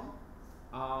 telecom,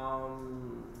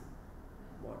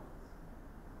 what?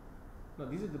 No,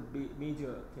 these are the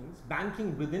major things.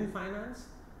 Banking within finance.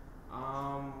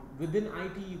 Within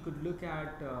IT, you could look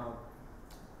at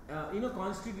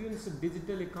constituents of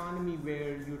digital economy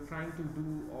where you're trying to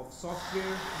do of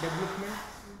software development.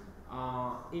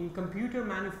 In computer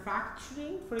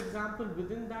manufacturing, for example,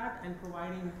 within that and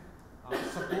providing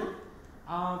support.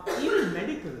 Even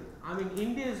medical.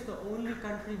 India is the only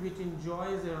country which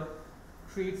enjoys a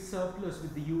trade surplus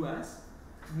with the US,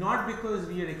 not because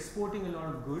we are exporting a lot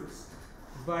of goods,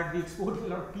 but we export a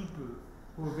lot of people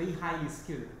who are very highly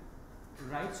skilled,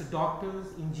 right? So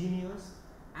doctors, engineers,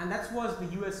 and that was the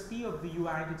USP of the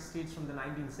United States from the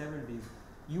 1970s.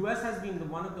 US has been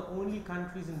one of the only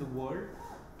countries in the world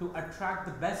to attract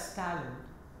the best talent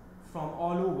from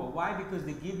all over. Why? Because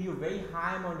they give you a very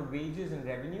high amount of wages and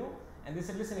revenue. And they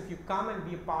said, listen, if you come and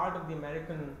be a part of the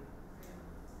American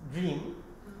dream,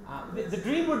 the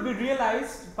dream would be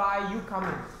realized by you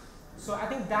coming. So I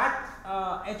think that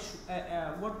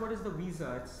what is the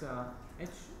visa?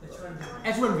 It's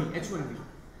H1B.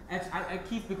 I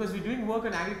keep, because we're doing work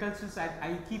on agriculture, so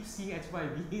I keep seeing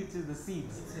H1B, which is the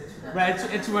seeds. But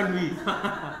H1B.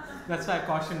 That's why I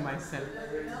caution myself.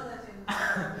 You know that in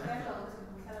Kendall,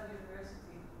 in Kellogg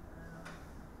University,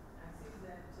 I think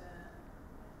that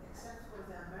except for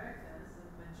the Americans,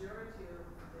 the majority of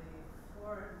the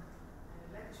foreign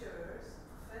lecturers,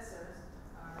 professors,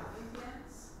 are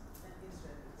Indians and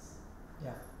Israelis.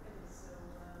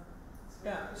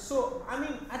 Yeah. So, so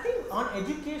I think on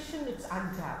education it's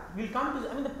untapped. We'll come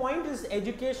to, the point is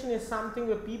education is something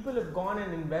where people have gone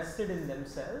and invested in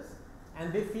themselves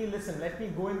and they feel, listen, let me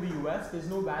go in the US, there's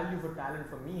no value for talent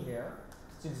for me here.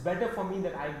 So it's better for me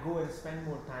that I go and spend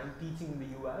more time teaching in the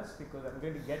US because I'm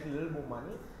going to get a little more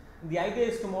money. And the idea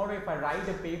is tomorrow if I write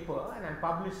a paper and I'm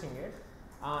publishing it,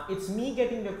 it's me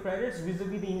getting the credits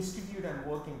vis-a-vis the institute I'm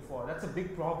working for. That's a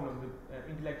big problem with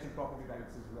intellectual property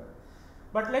rights as well.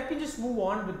 But let me just move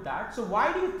on with that. So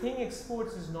why do you think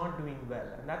exports is not doing well?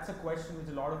 And that's a question which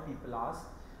a lot of people ask.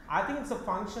 I think it's a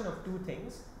function of two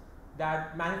things.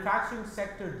 That manufacturing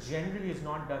sector generally is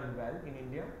not done well in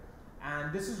India.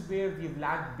 And this is where we've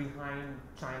lagged behind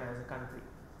China as a country.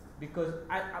 Because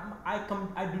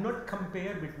I do not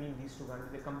compare between these two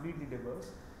countries. They're completely diverse.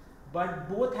 But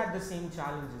both had the same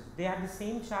challenges. They had the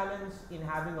same challenge in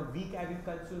having a weak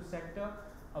agricultural sector,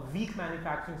 a weak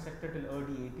manufacturing sector till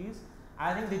early 80s.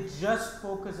 I think they just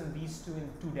focus on these two in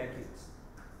 2 decades,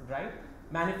 right?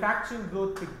 manufacturing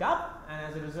growth picked up, and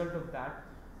as a result of that,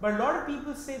 but a lot of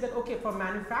people say that okay, for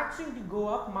manufacturing to go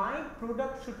up, my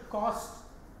product should cost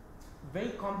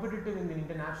very competitive in the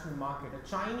international market. A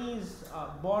Chinese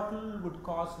bottle would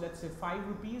cost, let's say, 5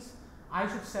 rupees. I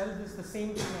should sell this the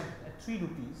same thing at 3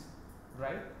 rupees,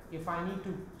 right? If I need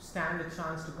to stand a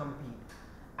chance to compete.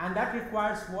 And that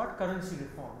requires what? Currency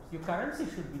reforms. Your currency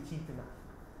should be cheap enough,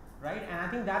 right? And I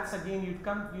think that's again,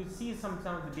 you see some of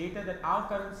the data that our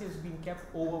currency has been kept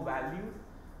overvalued.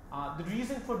 The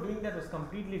reason for doing that was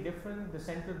completely different. The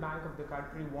central bank of the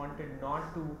country wanted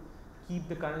not to keep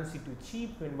the currency too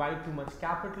cheap, to invite too much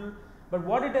capital. But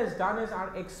what it has done is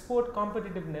our export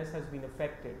competitiveness has been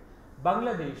affected.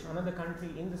 Bangladesh, another country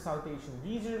in the South Asian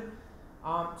region.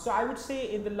 So I would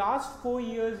say in the last 4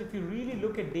 years, if you really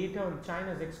look at data on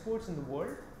China's exports in the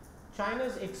world,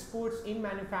 China's exports in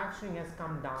manufacturing has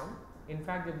come down. In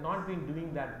fact, they've not been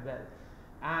doing that well.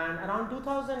 And around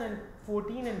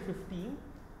 2014 and 15,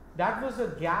 that was a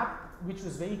gap which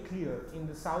was very clear in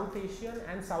the South Asian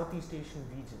and Southeast Asian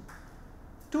region.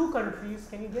 2 countries,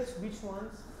 can you guess which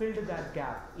ones filled that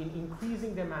gap in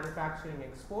increasing their manufacturing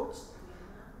exports?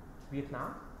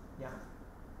 Vietnam, yeah.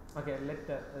 Okay, let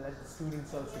the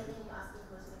students also.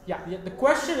 Yeah. The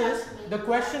question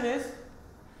is,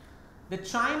 the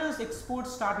China's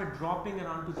exports started dropping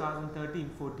around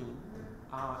 2013-14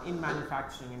 in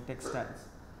manufacturing and textiles.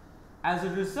 As a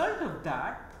result of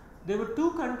that, there were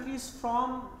 2 countries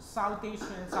from South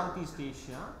Asia and Southeast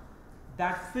Asia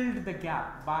that filled the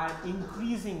gap by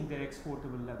increasing their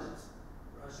exportable levels.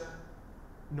 Russia?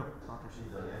 No, not Russia.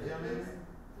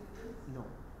 No.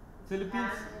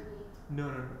 Philippines? No,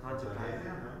 not Japan.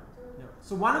 No.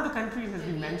 So one of the countries has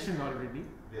been mentioned already.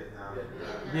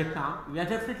 Vietnam. Yeah,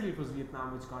 definitely it was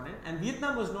Vietnam which got it. And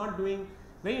Vietnam was not doing,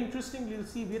 very interestingly, you'll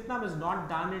see Vietnam has not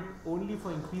done it only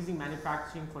for increasing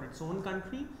manufacturing for its own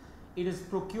country. It has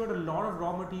procured a lot of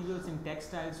raw materials in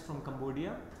textiles from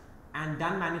Cambodia and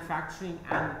done manufacturing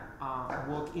and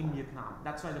work in Vietnam.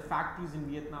 That's why the factories in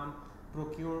Vietnam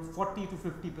procure 40 to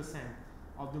 50%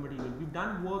 of the material. We've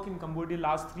done work in Cambodia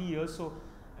last 3 years, so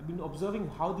I've been observing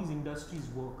how these industries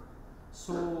work.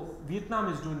 So Vietnam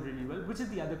is doing really well. Which is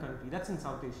the other country? That's in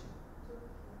South Asia.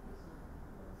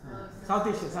 South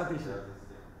Asia. South Korea?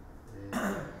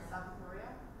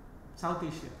 South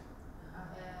Asia.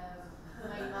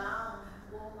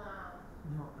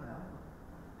 No,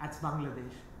 that's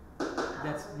Bangladesh.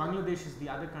 That's Bangladesh is the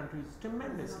other country. It's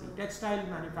tremendously. Textile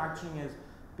manufacturing has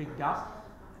picked up.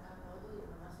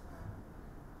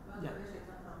 Yeah.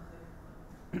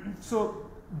 So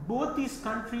both these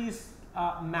countries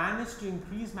managed to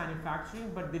increase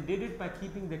manufacturing, but they did it by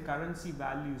keeping their currency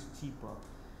values cheaper.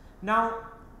 Now,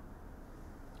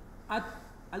 I'll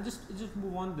just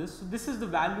move on this. So this is the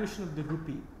valuation of the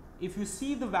rupee. If you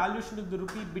see the valuation of the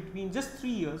rupee between just 3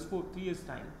 years, 3 years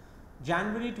time,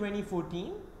 January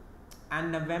 2014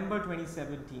 and November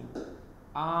 2017,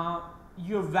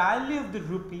 your value of the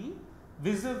rupee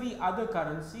vis-a-vis other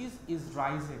currencies is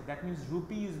rising. That means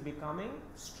rupee is becoming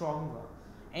stronger.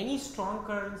 Any strong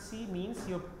currency means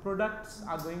your products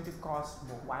are going to cost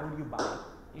more. Why would you buy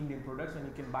Indian products when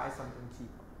you can buy something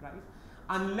cheaper, right?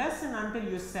 Unless and until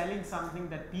you're selling something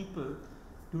that people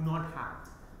do not have.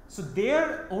 So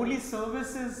their only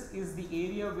services is the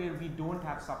area where we don't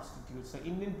have substitutes. So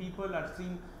Indian people are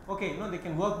seeing, okay, they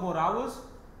can work more hours,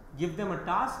 give them a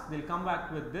task, they'll come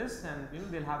back with this, and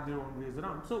they'll have their own ways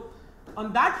around. So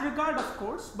on that regard, of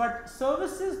course, but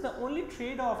services, the only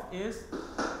trade-off is,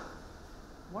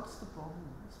 what's the problem?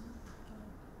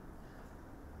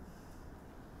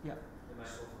 Yeah. The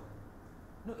microphone.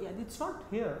 No, yeah, it's not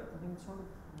here. I think it's not.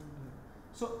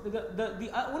 So the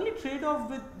only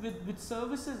trade-off with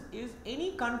services is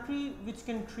any country which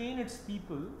can train its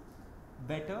people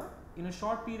better in a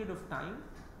short period of time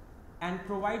and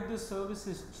provide the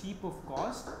services cheap of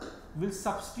cost will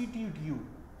substitute you.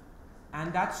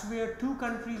 And that's where 2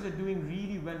 countries are doing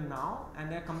really well now,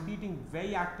 and they're competing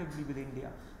very actively with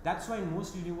India. That's why in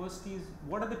most universities,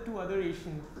 what are the 2 other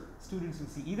Asian students you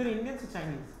see? Either Indians or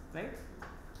Chinese, right?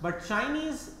 But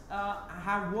Chinese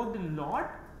have worked a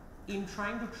lot in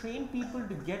trying to train people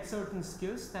to get certain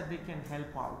skills that they can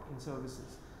help out in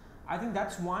services. I think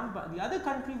that's one, but the other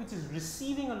country which is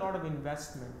receiving a lot of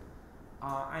investment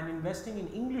and investing in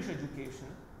English education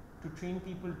to train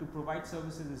people to provide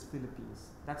services is Philippines.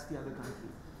 That's the other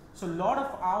country. So a lot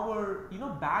of our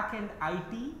back-end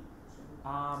IT,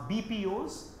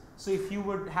 BPOs, so if you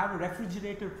would have a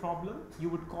refrigerator problem, you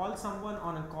would call someone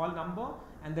on a call number,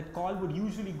 and that call would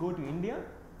usually go to India.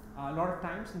 A lot of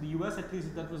times in the US, at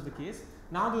least that was the case.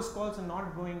 Now those calls are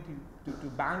not going to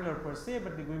Bangalore per se,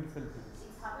 but they're going to Philippines.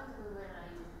 It's happened to me when I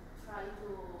try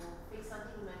to fix something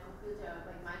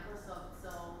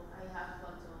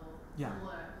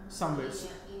somewhere.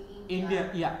 In India,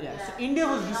 Yeah. So India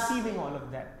was Yeah. receiving all of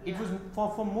that. It Yeah. was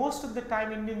for most of the time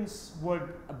Indians were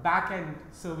back-end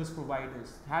service providers,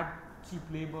 had cheap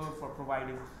labor for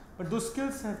providing, but those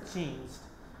skills have changed.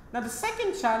 Now the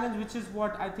second challenge, which is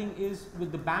what I think is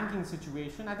with the banking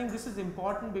situation, I think this is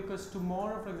important because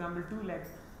tomorrow, for example, two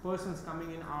persons coming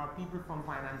in are people from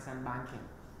finance and banking,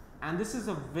 and this is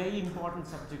a very important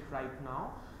subject right now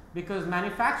because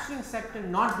manufacturing sector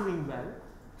not doing well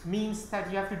means that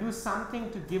you have to do something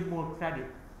to give more credit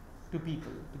to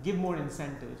people, to give more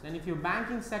incentives. And if your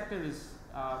banking sector is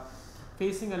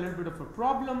facing a little bit of a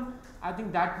problem, I think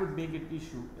that would make it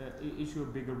issue a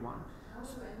bigger one. How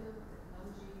do you handle the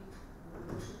technology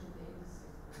revolution in the industry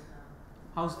right now?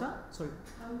 How's that? Sorry.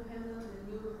 How do you handle the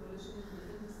new revolution in the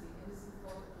industry, Industry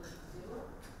 4.0?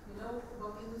 You know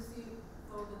about Industry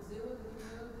 4.0, did you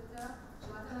hear of it?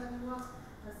 שמעת על המינוח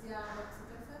תעשייה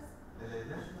 4.0?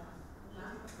 מה?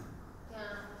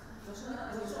 כן. לא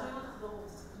שומעים אותך ברור.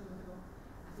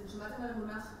 אתם שמעתם על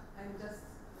המונח I'm just...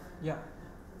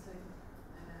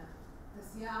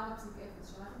 תעשייה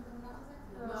 4.0, שמעתם את המונח הזה?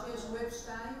 כמו שיש ווב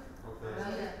 2,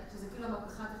 שזה כאילו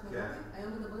המהפכה הטכנולוגית.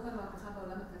 היום מדברים על מהפכה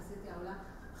בעולם התעשייתי,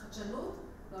 חדשנות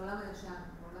בעולם הישן,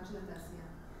 בעולם של התעשייה.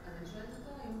 אז אני שואלת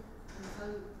אותו אם אני יכולה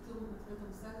להכיר את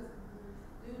המושג הזה.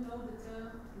 Do you know the term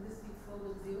Industry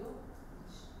 4.0,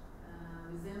 which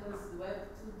resembles Web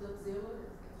 2.0,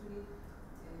 that's actually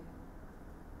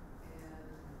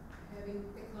having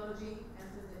technology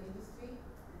enter the industry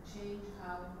and change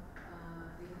how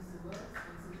the industry works,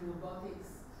 for example, robotics,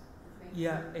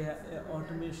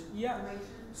 automation.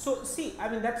 So see, I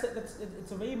mean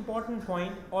it's a very important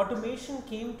point. Automation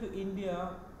came to India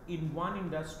in one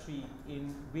industry in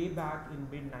way back in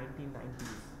mid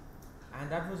 1990s, and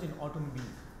that was in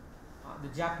automobile.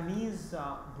 The Japanese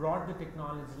brought the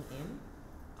technology in.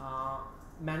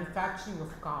 Manufacturing of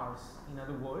cars, in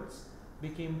other words,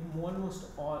 became almost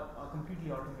completely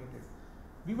automated.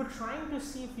 We were trying to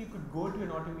see if you could go to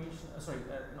an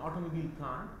automobile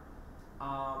plant,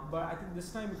 but I think this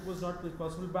time it was not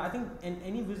possible. But I think in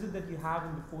any visit that you have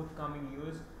in the forthcoming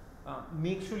years,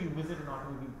 make sure you visit an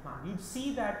automobile plant. You'd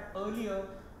see that earlier,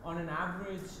 on an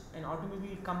average, an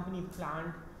automobile company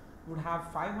plant would have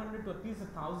 500 to at least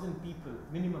 1,000 people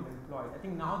minimum employed. I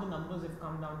think now the numbers have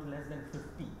come down to less than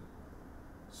 50.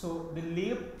 So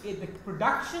the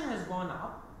production has gone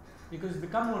up because it's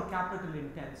become more capital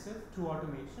intensive through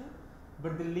automation,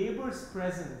 but the labor's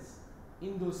presence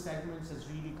in those segments has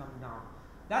really come down.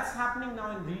 That's happening now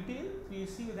in retail. You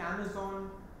see with Amazon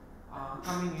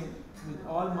coming in with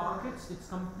all markets, it's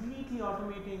completely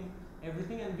automating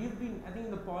everything. And we've been, I think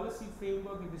in the policy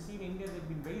framework, if you see in India, they've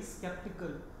been very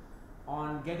skeptical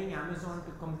on getting Amazon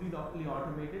to completely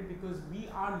automated because we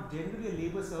are generally a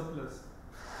labor surplus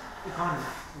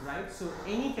economy, right? So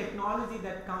any technology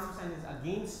that comes and is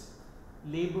against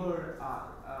labor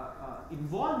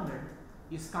involvement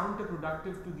is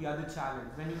counterproductive to the other challenge.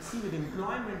 When you see with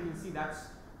employment, you'll see that's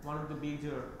one of the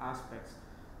major aspects.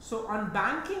 So on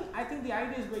banking, I think the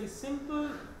idea is very simple.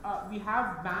 We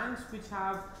have banks which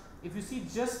have, if you see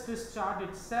just this chart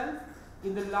itself,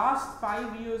 in the last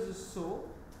 5 years or so,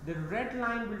 the red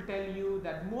line will tell you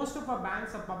that most of our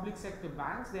banks are public sector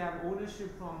banks. They have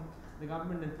ownership from the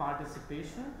government and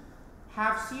participation,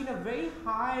 have seen a very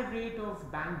high rate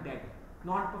of bank debt.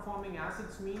 Non-performing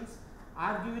assets means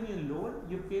I've given you a loan,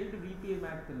 you fail to repay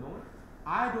back the loan.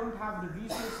 I don't have the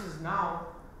resources now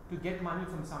to get money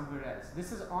from somewhere else.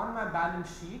 This is on my balance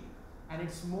sheet and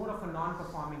it's more of a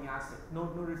non-performing asset, no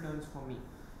returns for me.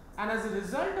 And as a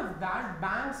result of that,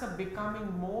 banks are becoming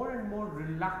more and more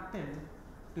reluctant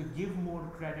to give more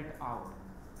credit out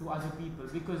to other people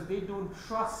because they don't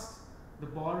trust the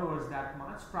borrowers that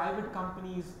much. Private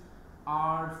companies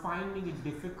are finding it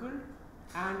difficult,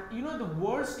 and you know the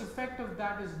worst effect of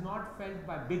that is not felt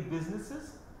by big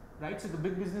businesses, right? So the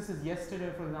big businesses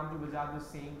yesterday, for example, Bajaj was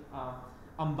saying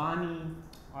Ambani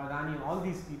or Adani, all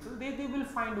these people, they will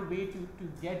find a way to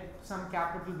get some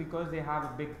capital because they have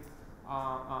a big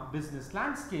business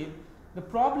landscape. The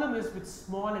problem is with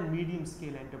small and medium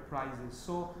scale enterprises.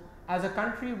 So as a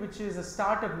country which is a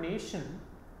startup nation,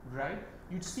 right,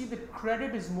 you'd see that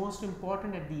credit is most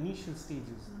important at the initial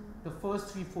stages, the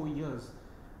first 3-4 years.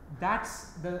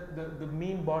 That's the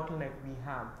main bottleneck we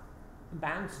have.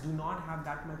 Banks do not have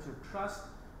that much of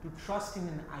trust in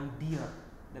an idea,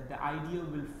 that the idea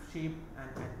will shape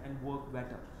and work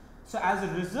better. So as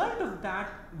a result of that,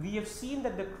 we have seen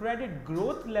that the credit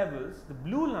growth levels, the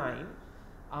blue line,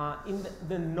 in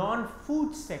the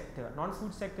non-food sector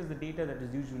is the data that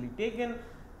is usually taken,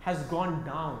 has gone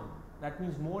down. That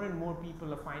means more and more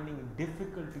people are finding it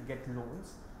difficult to get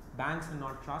loans. Banks are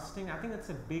not trusting. I think that's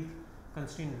a big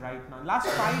constraint right now. Last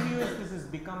 5 years, this has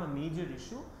become a major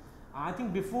issue. I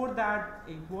think before that,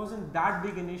 it wasn't that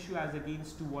big an issue as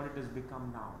against to what it has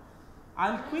become now.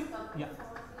 I'll quick, yeah.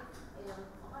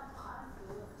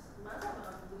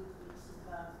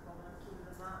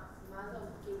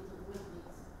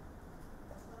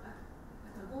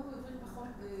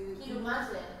 כאילו מה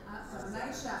זה? הכוונה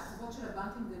היא שהחובות של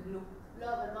הבנקים גדלו. לא,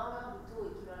 אבל מה אומר הביטוי?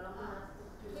 כאילו אני לא מבינה.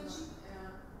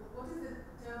 What is the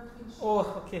term twin sheet?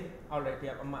 Oh, okay. All right.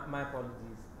 Yeah. My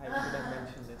apologies. I should have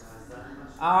mentioned it.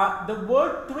 The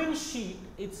word twin sheet.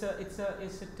 It's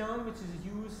a term which is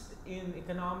used in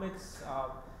economics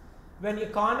when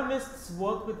economists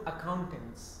work with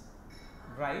accountants,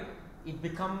 right? It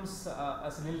becomes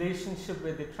a relationship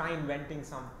where they try inventing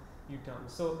some new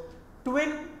terms. So,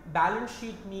 twin balance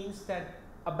sheet means that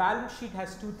a balance sheet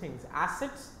has two things: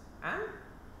 assets and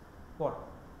what?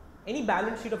 Any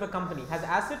balance sheet of a company has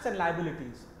assets and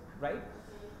liabilities, right?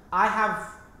 I have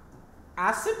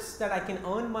assets that I can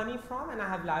earn money from, and I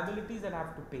have liabilities that I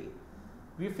have to pay.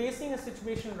 We are facing a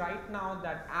situation right now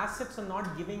that assets are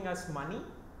not giving us money,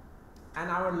 and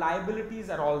our liabilities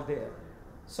are all there.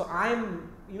 So I'm,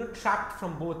 trapped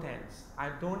from both ends. I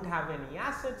don't have any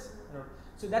assets.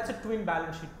 So that's a twin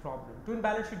balance sheet problem. Twin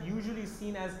balance sheet usually is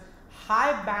seen as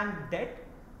high bank debt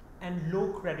and low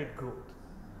credit growth.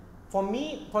 For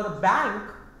me, for the bank,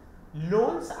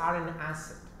 loans are an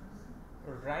asset,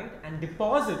 right? And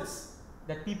deposits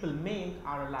that people make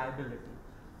are a liability.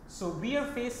 So we are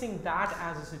facing that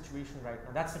as a situation right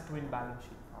now. That's a twin balance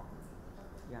sheet problem.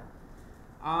 Yeah.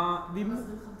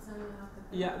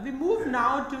 We move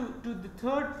now to the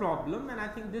third problem, and I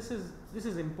think this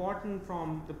is important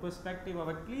from the perspective of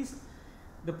at least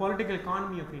the political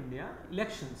economy of India.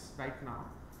 Elections right now.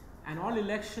 And all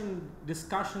election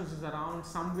discussions is around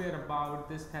somewhere about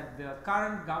this, that the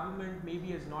current government maybe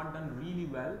has not done really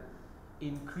well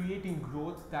in creating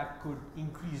growth that could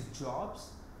increase jobs,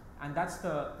 and that's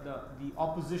the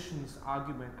opposition's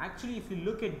argument. Actually, if you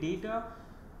look at data,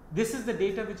 this is the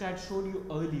data which I had shown you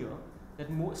earlier, that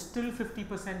still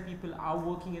 50% people are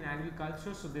working in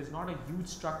agriculture, so there's not a huge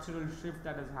structural shift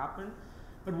that has happened.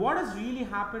 But what has really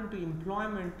happened to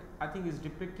employment, I think, is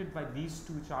depicted by these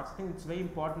two charts. I think it's very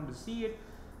important to see it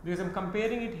because I'm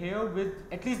comparing it here with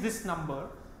at least this number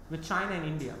with China and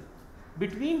India.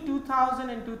 Between 2000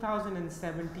 and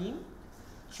 2017,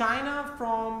 China,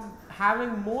 from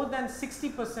having more than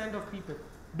 60% of people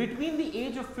between the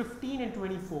age of 15 and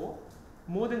 24,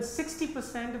 more than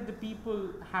 60% of the people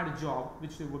had a job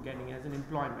which they were getting as an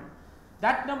employment.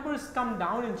 That number has come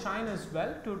down in China as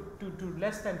well to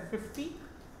less than 50.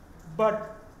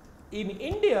 But in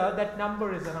India, that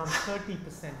number is around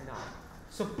 30% now.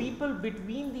 So people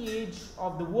between the age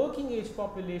of the working age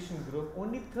population group,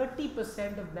 only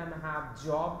 30% of them have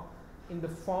job in the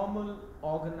formal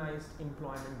organized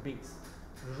employment base.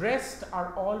 Rest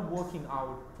are all working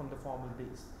out from the formal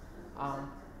base.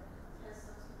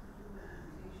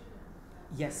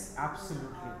 Yes,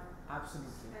 absolutely,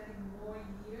 absolutely.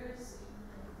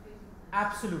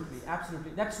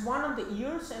 Absolutely. That's one of the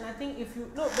years, and I think if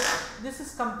you but this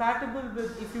is compatible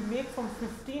with if you make from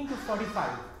 15 to 45.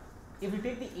 If you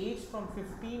take the age from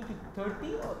 15 to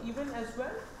 30 or even as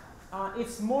well,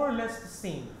 it's more or less the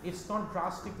same. It's not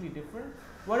drastically different.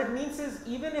 What it means is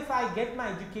even if I get my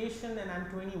education and I'm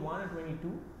 21 or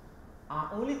 22,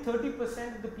 only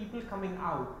 30% of the people coming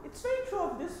out. It's very true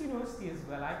of this university as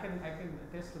well. I can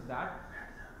attest to that.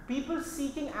 People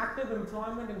seeking active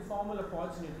employment and formal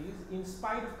opportunities, in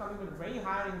spite of coming with a very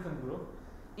high income group,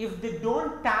 if they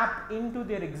don't tap into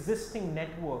their existing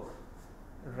network,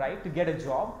 right, to get a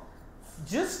job,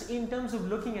 just in terms of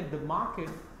looking at the market,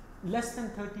 less than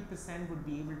 30% would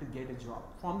be able to get a job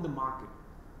from the market,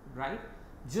 right,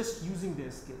 just using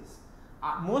their skills.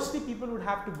 Mostly people would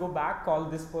have to go back, call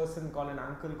this person, call an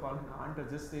uncle, call an aunt, or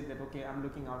just say that, okay, I'm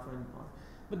looking out for employment.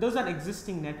 But those are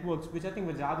existing networks, which I think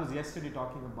Vijay was yesterday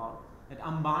talking about, that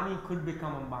Ambani could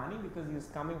become Ambani because he is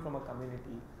coming from a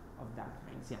community of that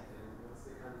kind. Yeah. What's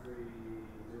the country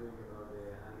doing about the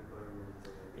unemployment?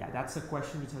 Yeah, that's a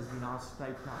question which has been asked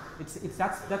right now.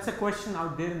 That's a question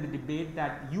out there in the debate,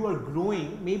 that you are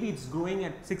growing, maybe it's growing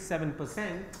at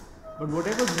 6-7%, but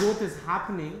whatever growth is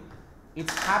happening,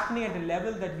 it's happening at a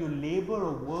level that your labor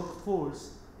or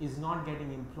workforce is not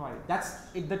getting employed. That's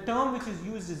the term which is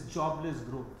used is jobless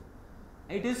growth.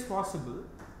 It is possible,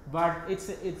 but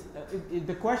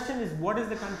the question is, what is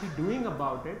the country doing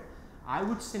about it? I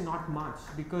would say not much,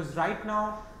 because right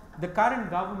now the current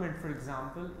government, for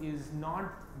example, is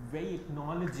not very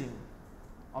acknowledging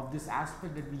of this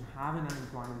aspect that we have an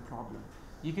unemployment problem.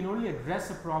 You can only address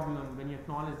a problem when you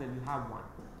acknowledge that you have one.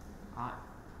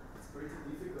 pretty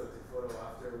difficult to follow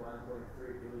after 1.3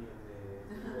 billion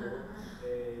people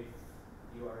if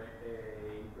you are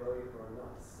employed or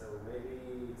not. So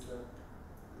maybe it's not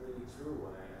really true.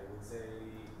 I would say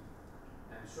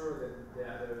I'm sure that the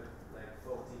other like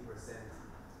 40%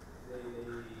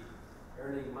 they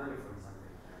earning money from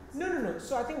something. No.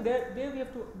 So I think there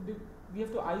we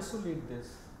have to isolate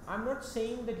this. I'm not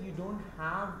saying that you don't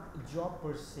have a job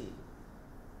per se.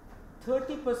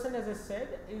 30%, as I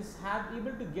said, is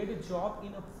able to get a job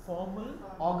in a formal,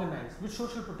 organized, with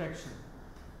social protection.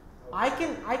 I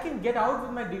can get out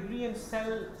with my degree and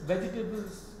sell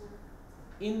vegetables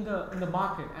in the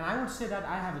market, and I would say that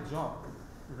I have a job,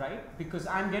 right? Because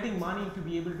I'm getting money to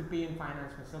be able to pay and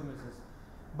finance my services.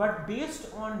 But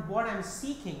based on what I'm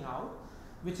seeking out,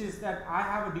 which is that I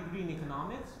have a degree in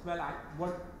economics, well,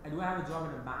 do I have a job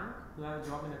in a bank? Do I have a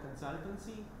job in a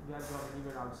consultancy? Do I have a job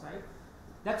anywhere outside?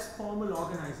 That's formal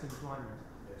organized employment.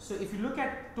 So if you look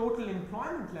at total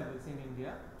employment levels in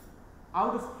India,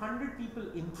 out of 100 people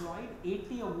employed,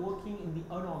 80 are working in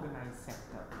the unorganized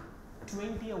sector,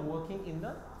 20 are working in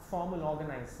the formal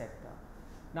organized sector.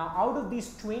 Now out of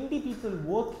these 20 people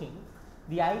working,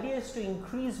 the idea is to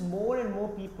increase more and more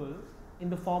people in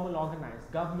the formal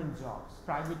organized, government jobs,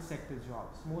 private sector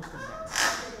jobs, most of them. At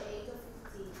the age of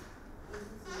 50, is it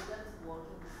legal to work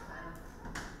in this kind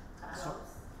of jobs?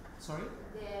 Sorry?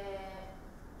 It's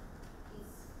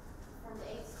from the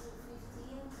age to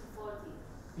 15 to 40.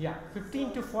 Yeah,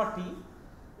 15 to 40. In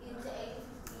the age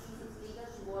of 50, is it legal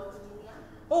to work in India?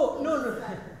 Oh, no.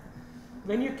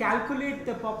 When you calculate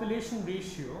the population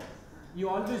ratio, you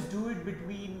always do it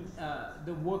between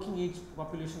the working age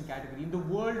population category. In the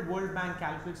World Bank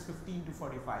calculates 15 to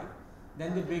 45.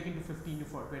 Then they break into 15 to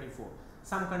 24.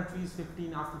 Some countries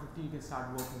 15, after 15 you can start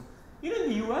working. You know, in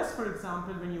the US, for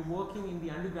example, when you're working in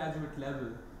the undergraduate level,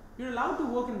 you're allowed to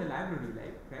work in the library,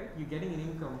 right? You're getting an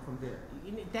income from there.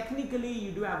 Technically,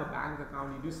 you do have a bank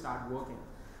account, you do start working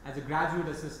as a graduate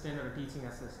assistant or a teaching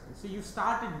assistant. So you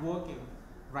started working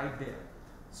right there.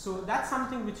 So that's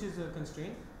something which is a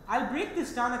constraint. I'll break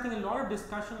this down. I think a lot of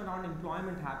discussion around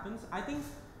employment happens. I think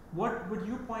what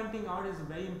you're pointing out is a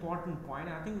very important point,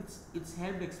 and I think it's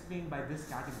helped explained by this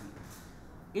category.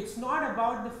 It's not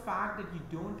about the fact that you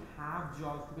don't have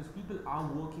jobs, because people are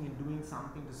working and doing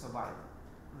something to survive,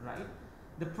 right?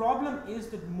 The problem is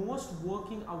that most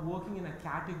are working in a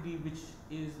category which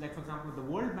is, like for example, the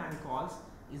World Bank calls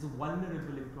is a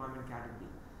vulnerable employment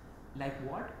category. Like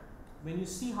what? When you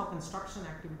see how construction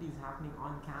activity is happening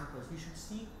on campus, you should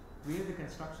see where the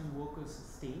construction workers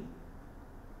stay,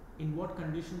 in what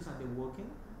conditions are they working,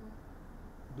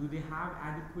 do they have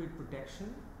adequate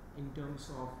protection in terms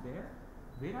of where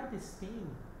are they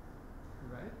staying,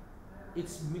 right?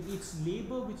 It's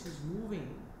labor which is moving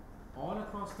all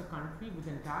across the country with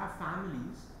entire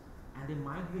families, and they're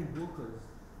migrant workers,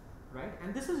 right?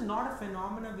 And this is not a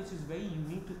phenomenon which is very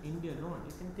unique to India alone.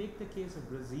 You can take the case of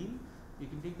Brazil, you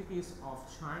can take the case of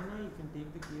China, you can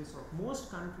take the case of most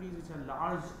countries which are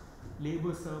large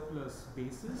labor surplus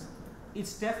bases.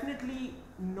 It's definitely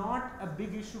not a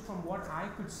big issue from what I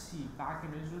could see back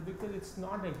in Israel, because it's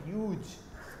not a huge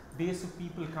base of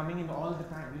people coming in all the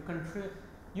time.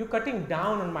 You're cutting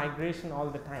down on migration all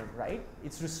the time, right?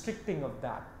 It's restricting of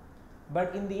that.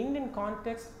 But in the Indian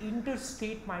context,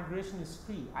 interstate migration is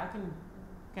free. I can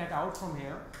get out from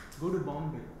here, go to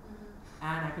Bombay,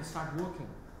 and I can start working.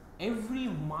 Every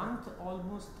month,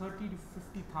 almost 30 to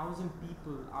 50,000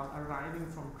 people are arriving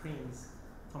from trains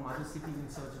from other cities in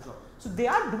search of jobs. So they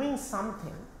are doing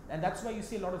something, and that's why you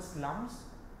see a lot of slums.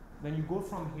 When you go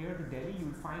from here to Delhi, you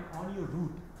will find on your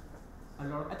route a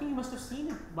lot. I think you must have seen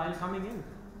it while coming in,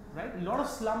 right? A lot of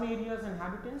slum areas,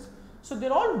 inhabitants. So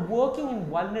they're all working in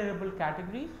vulnerable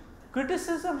category.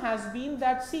 Criticism has been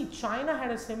that, see, China had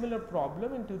a similar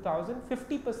problem in 2000.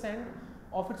 50%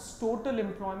 of its total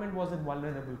employment was in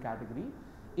vulnerable category.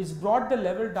 It's brought the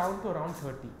level down to around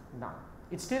 30 now.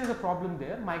 It still is a problem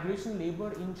there. Migration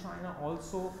labor in China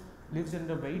also lives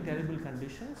under very terrible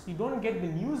conditions. You don't get the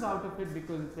news out of it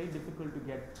because it's very difficult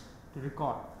to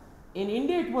record. In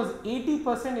India, it was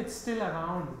 80%, it's still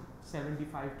around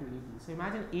 75 to 80. So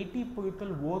imagine 80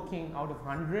 people working out of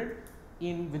 100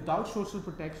 without social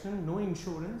protection, no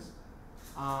insurance,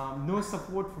 no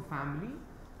support for family,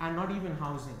 and not even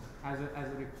housing as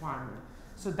a requirement.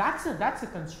 So that's a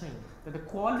constraint, that the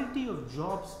quality of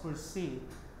jobs per se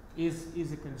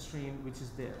is a constraint which is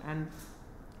there, and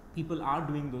people are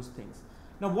doing those things.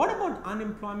 Now, what about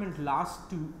unemployment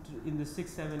last in the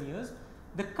 6-7 years?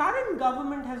 The current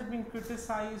government has been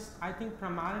criticized, I think,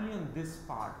 primarily on this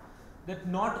part, that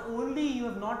not only you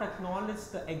have not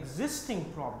acknowledged the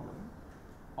existing problem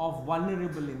of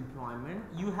vulnerable employment,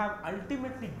 you have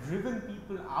ultimately driven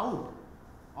people out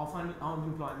of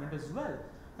unemployment as well.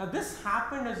 Now this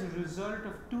happened as a result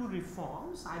of two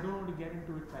reforms. I don't want to get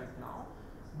into it right now,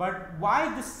 but why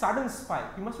this sudden spike?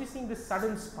 You must be seeing this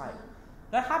sudden spike.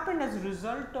 That happened as a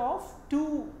result of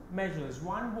two measures.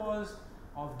 One was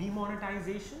of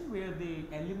demonetization, where they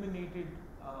eliminated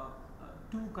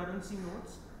two currency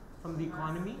notes from the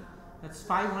economy. That's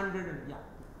 500 and yeah,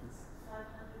 please.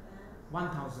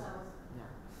 1,000.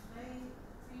 Yeah.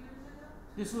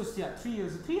 This was 3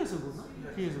 years ago, no?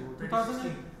 3 years ago.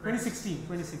 2016.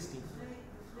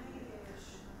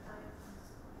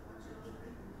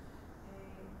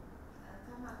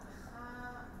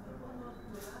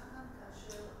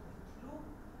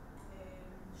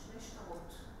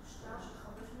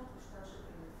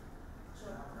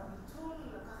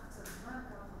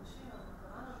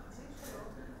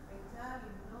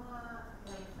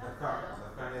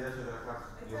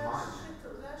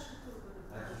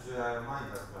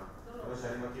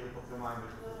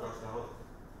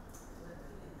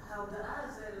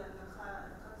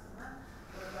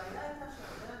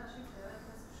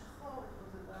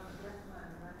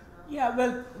 Yeah,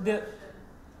 well, the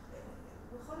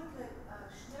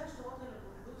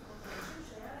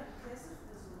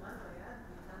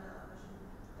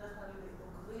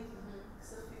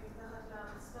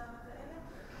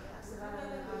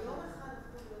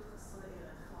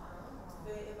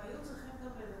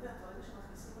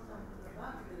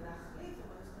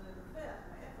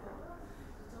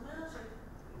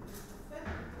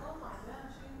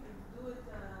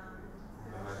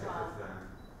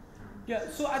yeah,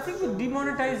 so I think with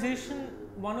demonetization,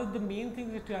 one of the main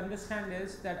things to understand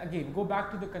is that, again, go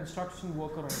back to the construction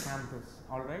worker on campus,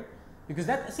 all right? Because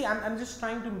that, see, I'm just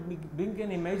trying to bring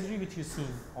an imagery which you've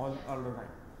seen all the time.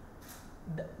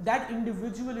 That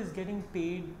individual is getting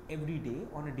paid every day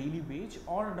on a daily wage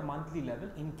or on a monthly level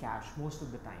in cash most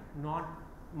of the time, not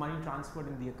money transferred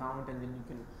in the account and then you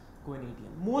can go in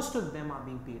ATM. Most of them are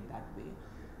being paid that way.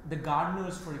 The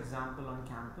gardeners, for example, on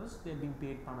campus, they're being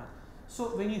paid per month.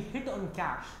 So when you hit on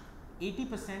cash,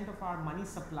 80% of our money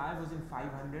supply was in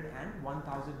 500 and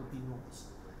 1000 rupee notes.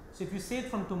 So if you say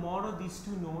from tomorrow these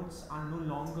two notes are no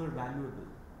longer valuable,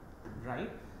 right?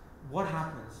 What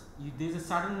happens? There's a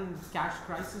sudden cash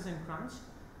crisis and crunch.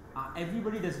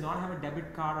 Everybody does not have a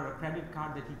debit card or a credit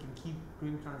card that you can keep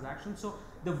doing transactions. So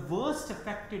the worst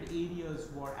affected areas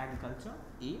were agriculture,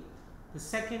 A. The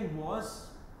second was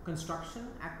construction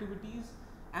activities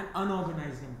and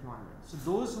unorganized employment. So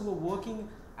those who were working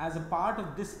as a part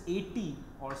of this 80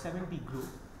 or 70 group,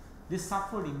 they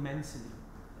suffered immensely,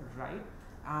 right?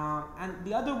 And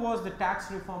the other was the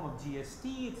tax reform of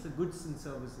GST. It's a goods and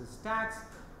services tax.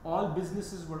 All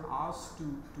businesses were asked to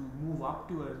move up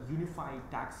to a unified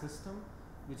tax system,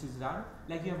 which is done.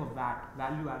 Like you have a VAT,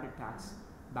 value added tax,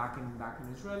 back in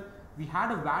Israel. We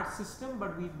had a VAT system,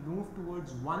 but we moved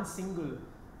towards one single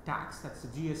tax, that's the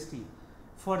GST.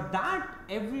 For that,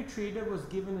 every trader was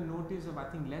given a notice of, I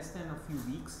think, less than a few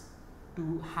weeks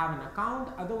to have an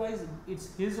account. Otherwise,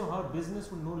 it's his or her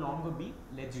business would no longer be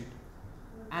legit.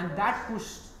 And that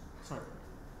pushed, sorry.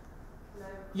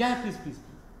 Yeah, please.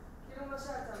 כאילו מה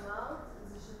שאת אמרת,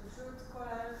 זה שפשוט כל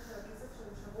הערך של הכסף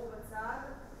שהם שברו בצד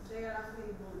די הלך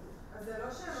לאיבוד. אז זה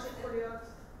לא שהם הפכו להיות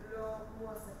לא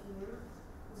מועסקים,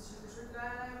 זה שפשוט לא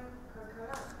היה להם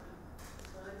כלכלה.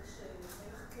 ברגע שאין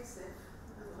לך כסף,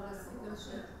 אתה יכול להשיג גם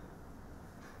שם.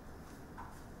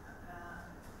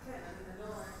 כן, אני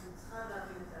צריכה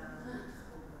להבין את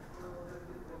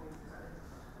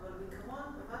אבל בעיקרון,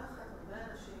 בבת אחת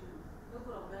הרבה אנשים, קודם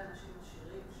כל הרבה אנשים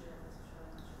עשירים שהכסף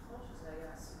שלהם שחור, שזה היה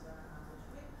הסיבה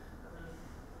הרשמית, אבל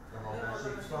גם הרבה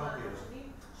אנשים כפר כאילו.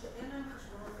 שאין להם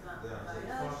חשבונות בנק.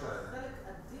 הבעיה שחלק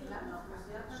אדיר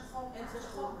מהאוכלוסייה כאן אין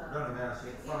חשבון בנק. לא, הרבה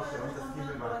אנשים כפר שלא מתעסקים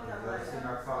בבנקים, זה עושים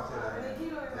מהכפר שלהם.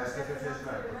 זה הכסף שיש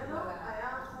להם. היה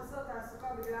חוסר תעסוקה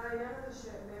בגלל העניין הזה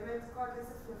שבאמת כל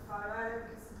הכסף נפל, לא היה להם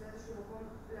כסף באיזשהו מקום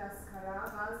להשכלה,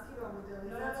 ואז כאילו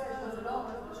המודרניזציה... לא, זה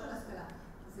לא של השכלה.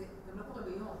 זה גם לא קורה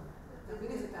ביום.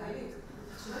 תביני, זה תהליך.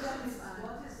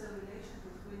 What is the relation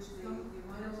between the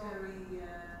monetary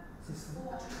system?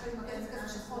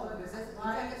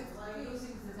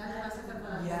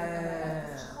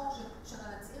 שחר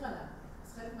להצעיר עליו.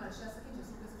 אז חלק מהאנשי עסקים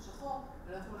שעשו כסף שחור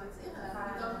ולא יכולו להצעיר עליו,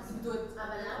 פתאום איבדו את...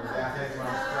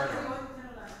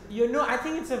 You know, I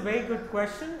think it's a very good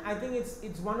question. I think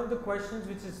it's one of the questions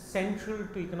which is central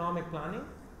to economic planning,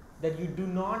 that you do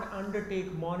not undertake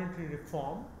monetary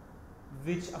reform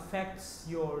which affects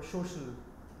your social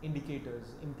indicators,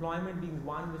 employment being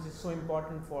one which is so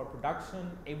important for production,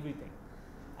 everything.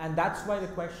 And that's why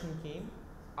the question came.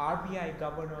 RBI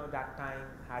governor that time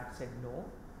had said no.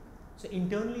 So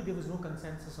internally there was no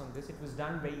consensus on this. It was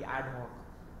done very ad hoc.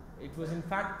 It was in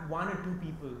fact 1 or 2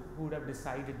 people who would have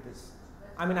decided this.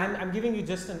 I mean, I'm giving you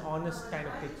just an honest kind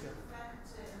of picture.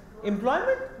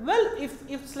 Employment? Well, if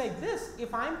it's like this,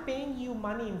 if I'm paying you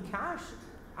money in cash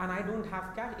and I don't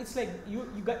have cash, it's like you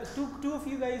got two of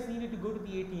you guys needed to go to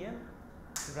the ATM,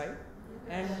 right?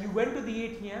 And you went to the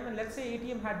ATM, and let's say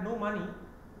ATM had no money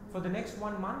for the next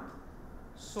 1 month.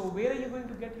 So where are you going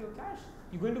to get your cash?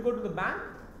 You're going to go to the bank.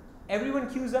 Everyone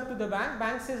queues up to the bank.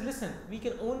 Bank says, listen, we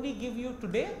can only give you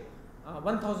today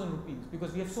 1,000 rupees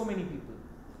because we have so many people.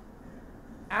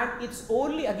 And it's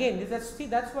only, again,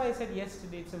 that's why I said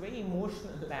yesterday, it's a very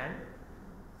emotional land.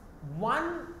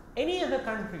 Any other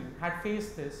country had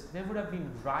faced this, there would have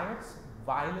been riots,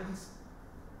 violence,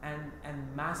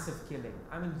 and massive killing.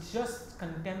 I mean, just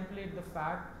contemplate the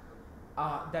fact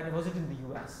that was it in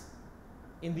the US.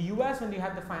 In the US, when they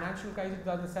had the financial crisis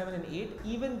 2007 and 8,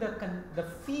 even the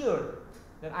fear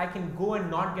that I can go and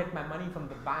not get my money from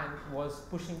the bank was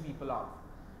pushing people off,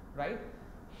 right?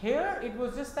 Here, it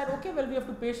was just that, okay, well, we have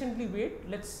to patiently wait.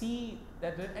 Let's see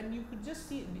that, and you could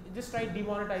just write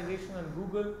demonetization on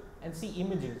Google and see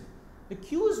images. The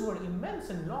queues were immense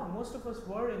and long. Most of us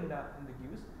were in the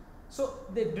queues. So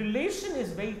the relation is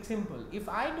very simple. If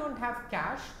I don't have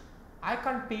cash, I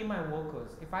can't pay my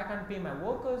workers. If I can't pay my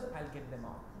workers, I'll get them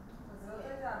out.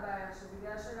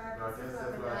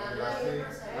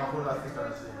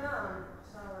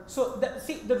 So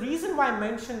the reason why I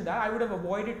mentioned that, I would have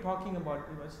avoided talking about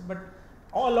it, but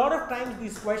a lot of times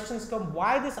these questions come,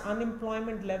 why this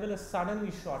unemployment level has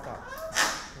suddenly shot up,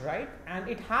 right? And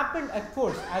it happened at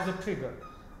first as a trigger.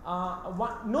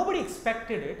 Nobody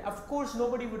expected it. Of course,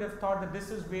 nobody would have thought that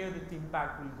this is where the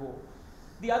impact will go.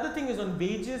 The other thing is on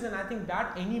wages, and I think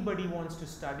that anybody wants to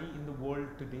study in the world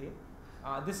today.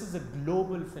 This is a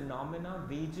global phenomena.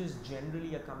 Wages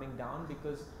generally are coming down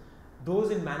because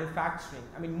those in manufacturing,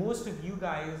 I mean, most of you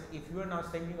guys, if you are now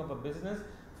thinking of a business,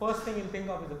 first thing you'll think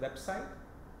of is a website.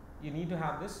 You need to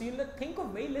have this. So you'll think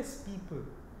of way less people.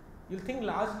 You'll think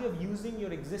largely of using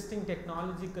your existing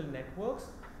technological networks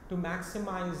to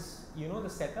maximize, the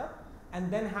setup,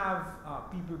 and then have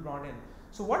people brought in.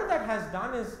 So what that has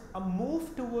done is a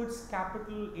move towards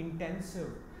capital intensive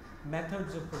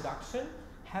methods of production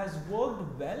has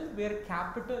worked well where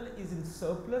capital is in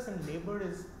surplus and labor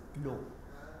is low.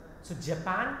 So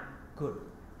Japan, good.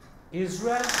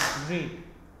 Israel, great.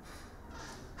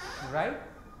 Right?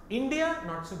 India,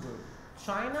 not so good.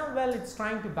 China, well, it's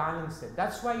trying to balance it.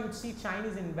 That's why you'd see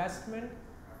Chinese investment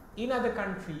in other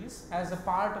countries as a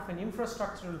part of an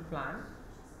infrastructural plan.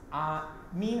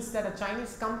 Means that a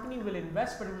Chinese company will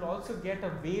invest, but it will also get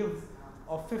a wave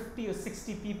of 50 or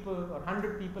 60 people or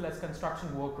 100 people as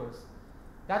construction workers.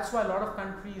 That's why a lot of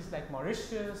countries like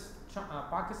Mauritius,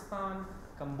 Pakistan,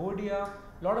 Cambodia,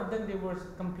 a lot of them, they were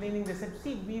complaining. They said,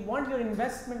 see, we want your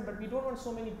investment, but we don't want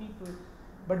so many people.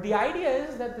 But the idea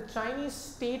is that the Chinese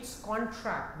state's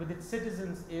contract with its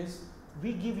citizens is,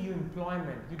 we give you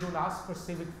employment. You don't ask for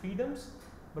civic freedoms,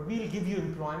 but we'll give you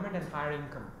employment and higher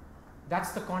income.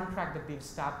 That's the contract that they've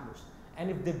established. And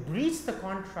if they breach the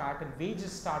contract and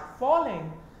wages start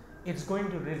falling, it's going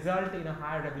to result in a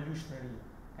higher revolutionary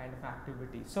kind of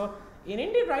activity. So in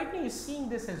India right now, you're seeing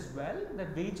this as well,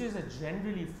 that wages are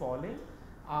generally falling.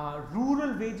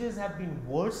 Rural wages have been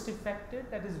worst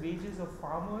affected, that is wages of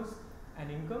farmers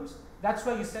and incomes. That's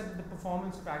why you said that the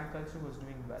performance of agriculture was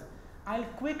doing well. I'll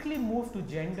quickly move to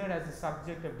gender as a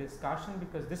subject of discussion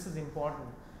because this is important.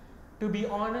 To be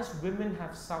honest, women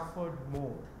have suffered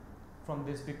more from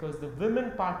this because the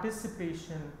women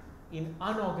participation in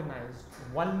unorganized,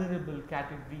 vulnerable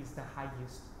categories is the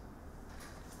highest,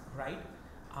 right?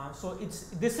 So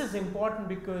this is important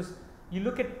because you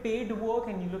look at paid work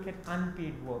and you look at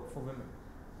unpaid work for women.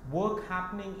 Work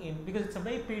happening because it's a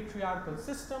very patriarchal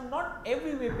system. Not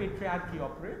every way patriarchy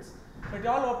operates, but it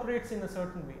all operates in a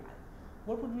certain way.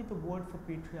 What would be the word for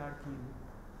patriarchy?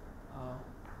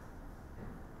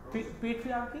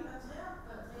 Patriarchy?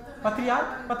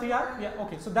 Patriarch? Yeah,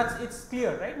 okay. So it's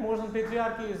clear, right? More than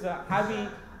patriarchy is a heavy.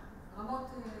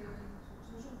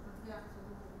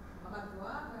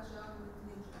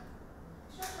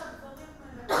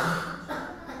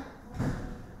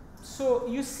 So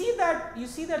you see that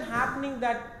happening,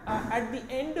 that at the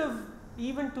end of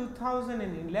even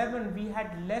 2011 we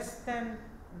had less than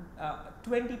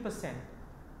 20%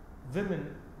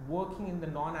 women working in the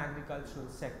non-agricultural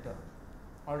sector.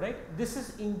 All right, this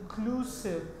is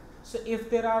inclusive. So if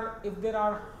there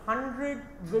are 100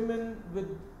 women with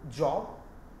job,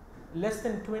 less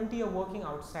than 20 are working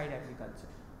outside agriculture.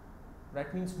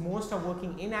 That means most are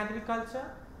working in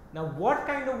agriculture. Now what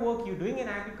kind of work you're doing in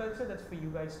agriculture, that's for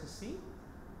you guys to see.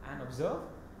 and observe,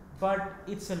 but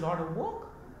it's a lot of work.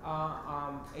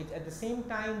 At the same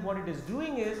time, what it is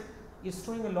doing is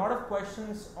throwing a lot of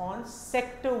questions on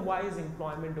sector-wise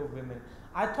employment of women.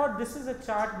 I thought this is a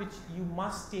chart which you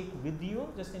must take with you,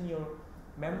 just in your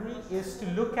memory, is to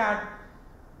look at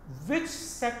which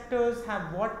sectors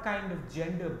have what kind of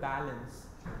gender balance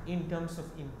in terms of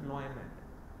employment.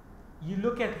 You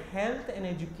look at health and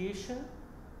education.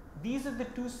 These are the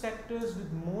two sectors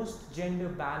with most gender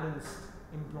balanced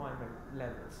employment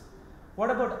levels. What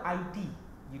about IT?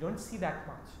 You don't see that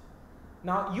much.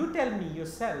 Now you tell me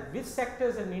yourself, which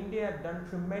sectors in India have done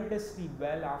tremendously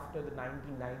well after the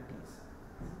 1990s?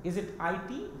 Is it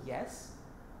IT? Yes.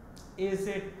 Is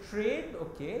it trade?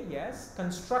 Okay, yes.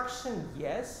 Construction?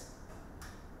 Yes.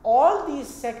 All these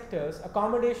sectors,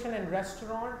 accommodation and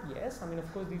restaurant, yes. I mean,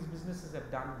 of course, these businesses have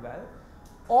done well.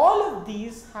 All of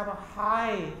these have a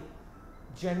high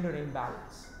gender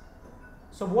imbalance.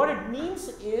 So what it means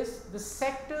is the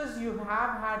sectors you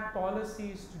have had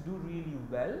policies to do really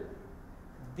well,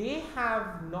 they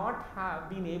have not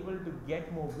been able to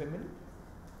get more women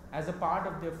as a part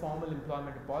of their formal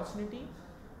employment opportunity,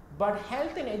 but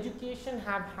health and education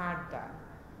have had that.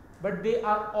 But they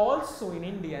are also in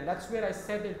India, and that's where I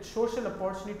said that social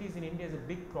opportunities in India is a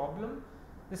big problem.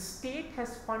 The state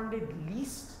has funded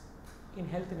least in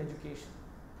health and education.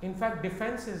 In fact,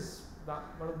 defense is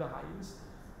one of the highest.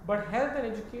 But health and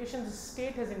education, the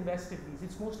state has invested these.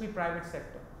 It's mostly private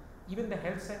sector. Even the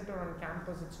health center on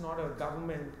campus, it's not a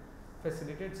government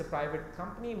facility, it's a private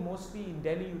company. Mostly in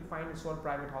Delhi, you find it's all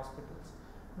private hospitals.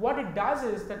 What it does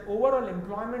is that overall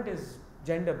employment is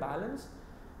gender balanced,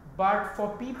 but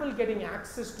for people getting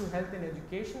access to health and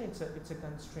education, it's a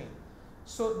constraint.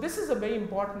 So this is a very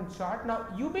important chart. Now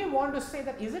you may want to say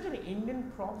that, is it an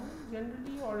Indian problem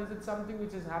generally, or is it something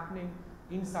which is happening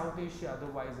in South Asia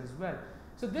otherwise as well?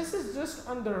 So this is just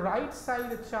on the right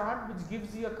side a chart which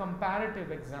gives you a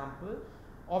comparative example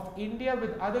of India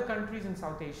with other countries in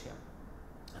South Asia.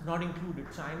 I've not included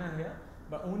China here,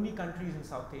 but only countries in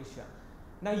South Asia.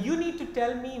 Now you need to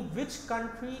tell me which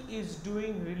country is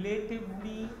doing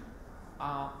relatively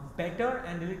better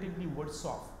and relatively worse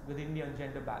off with India on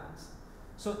gender balance.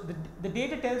 So the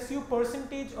data tells you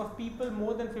percentage of people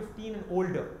more than 15 and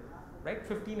older, right?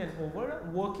 15 and over,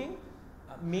 working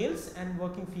males and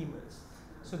working females.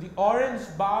 So the orange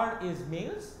bar is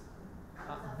males,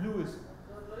 blue is.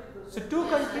 So two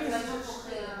countries.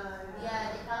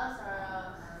 Yeah, the colors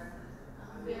are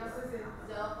the opposite.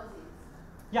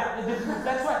 Yeah,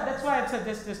 that's why I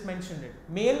just mentioned it.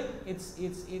 Male,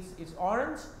 it's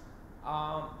orange.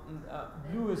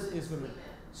 Blue is women.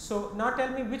 So now tell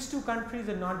me which two countries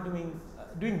are not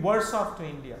doing worse off to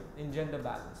India in gender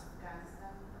balance?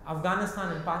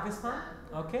 Afghanistan and Pakistan.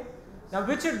 Okay. Now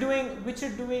which are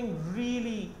doing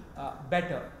really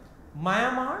better?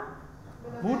 Myanmar,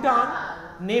 Bhutan,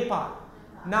 Nepal.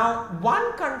 Now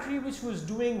one country which was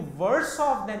doing worse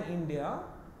off than India,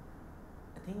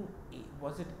 I think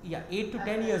was it 8 to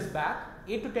 10 years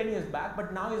back,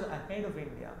 but now is ahead of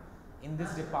India in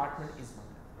this department is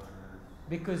Bangladesh,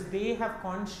 because they have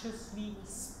consciously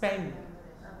spent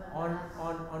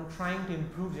on trying to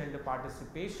improve gender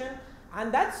participation,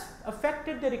 and that's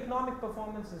affected their economic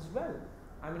performance as well.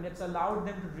 I mean, it's allowed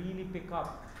them to really pick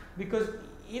up, because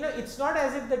it's not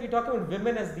as if that you're talking about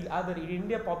women as the other. In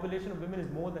India, population of women is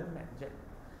more than men.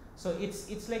 So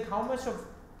it's like how much of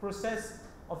process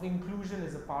of inclusion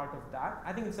is a part of that.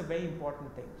 I think it's a very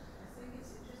important thing. I think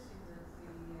it's interesting that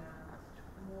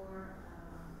the more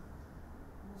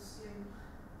Muslim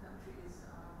countries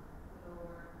are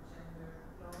lower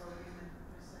women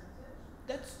percentage.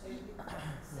 That's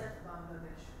Except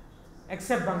Bangladesh.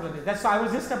 Except Bangladesh. That's why I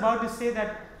was just about to say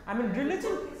that. I mean,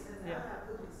 religion.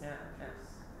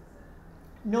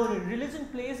 No, religion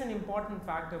plays an important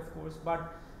factor, of course,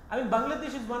 but I mean,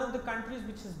 Bangladesh is one of the countries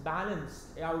which has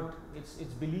balanced out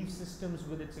its belief systems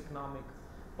with its economic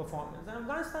performance. And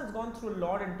Afghanistan has gone through a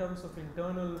lot in terms of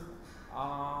internal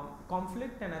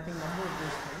conflict, and I think number of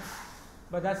those things.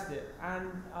 But that's there.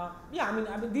 And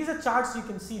I mean, these are charts you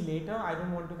can see later. I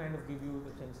don't want to kind of give you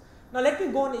the things. Now let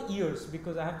me go on the years,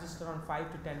 because I have just around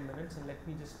 5 to 10 minutes, and let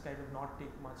me just kind of not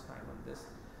take much time on this.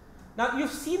 Now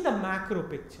you've seen the macro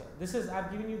picture.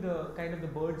 I've given you the kind of the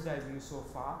bird's eye view so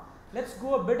far. Let's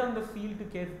go a bit on the field to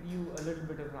give you a little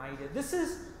bit of an idea. This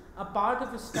is a part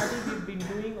of a study we've been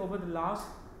doing over the last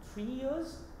 3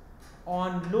 years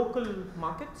on local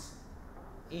markets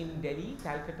in Delhi,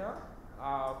 Calcutta,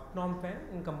 Phnom Penh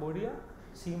in Cambodia,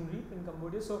 Siem Reap in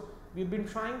Cambodia. So we've been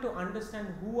trying to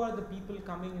understand who are the people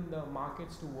coming in the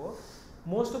markets to work.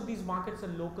 Most of these markets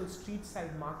are local street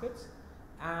side markets,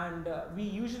 and we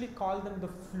usually call them the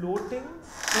floating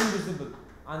invisible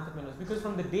entrepreneurs, because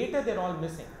from the data they're all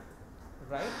missing,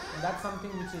 right? And that's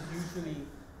something which is usually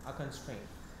a constraint.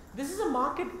 This is a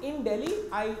market in Delhi.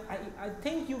 I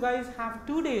think you guys have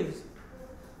 2 days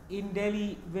in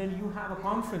Delhi where you have a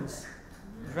conference,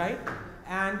 right?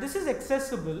 And this is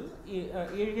accessible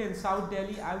area in South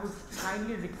Delhi. I would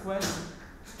kindly request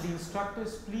the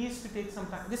instructors please to take some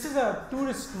time. This is a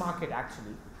tourist market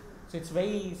actually, so it's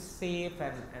very safe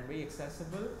and very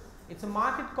accessible. It's a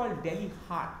market called Delhi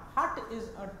Haat. Haat is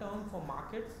a term for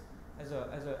markets as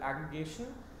a aggregation,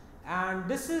 and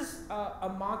this is a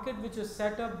market which is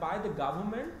set up by the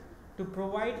government to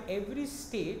provide every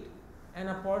state an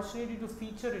opportunity to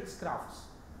feature its crafts.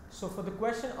 So for the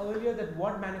question earlier that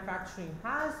what manufacturing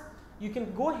has, you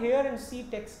can go here and see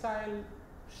textile,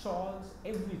 shawls,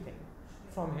 everything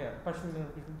from here, Pashmina,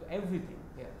 everything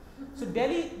here. So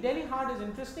Delhi Haat is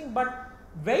interesting, but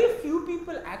very few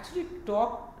people actually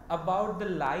talk about the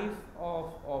life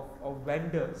of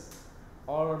vendors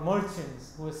or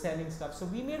merchants who are selling stuff. So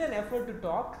we made an effort to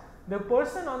talk. The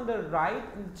person on the right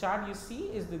in the chart you see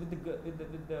is with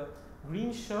the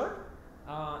green shirt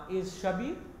is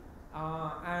Shabir.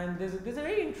 And there's a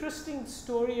very interesting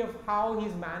story of how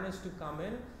he's managed to come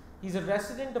in. He's a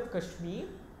resident of Kashmir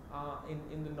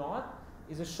in the north.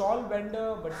 He's a shawl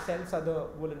vendor but sells other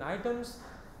woolen items.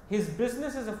 His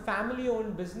business is a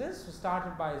family-owned business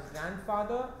started by his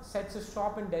grandfather, sets a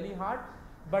shop in Delhi Haat.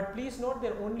 But please note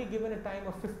they're only given a time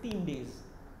of 15 days.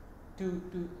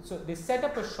 So they set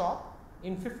up a shop.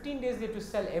 In 15 days they have to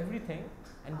sell everything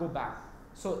and go back.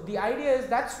 So the idea is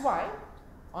that's why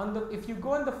if you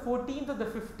go on the 14th or the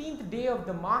 15th day of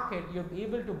the market, you're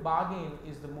able to bargain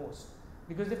is the most,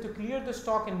 because they have to clear the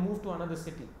stock and move to another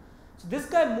city. So this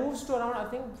guy moves to around, I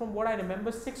think from what I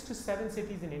remember, 6 to 7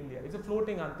 cities in India. He's a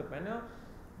floating entrepreneur,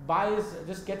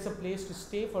 just gets a place to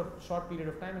stay for a short period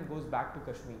of time and goes back to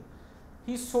Kashmir.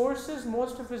 He sources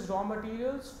most of his raw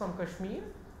materials from Kashmir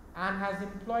and has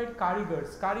employed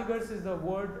karigars. Karigars is the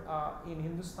word in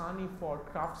Hindustani for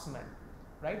craftsmen,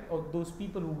 right? Or those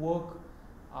people who work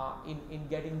in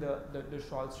getting the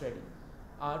shawls ready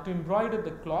to embroider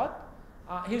the cloth.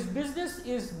 His business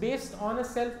is based on a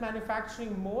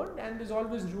self-manufacturing mode, and there's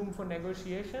always room for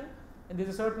negotiation, and there's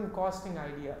a certain costing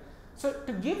idea. So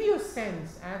to give you a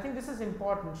sense, and I think this is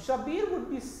important, Shabir would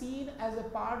be seen as a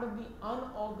part of the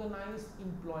unorganized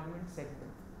employment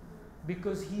segment,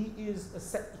 because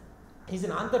he's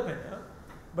an entrepreneur,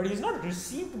 but he's not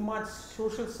received much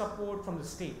social support from the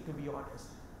state, to be honest.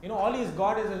 All he's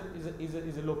got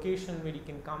is a location where he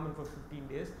can come in for 15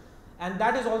 days, and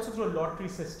that is also through a lottery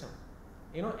system.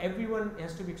 Everyone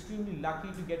has to be extremely lucky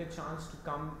to get a chance to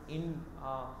come in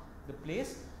the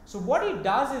place. So what he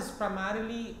does is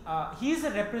primarily, he is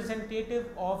a representative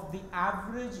of the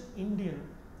average Indian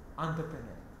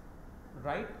entrepreneur,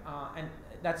 right? And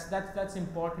that's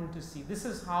important to see. This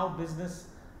is how business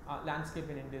landscape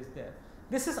in India is there.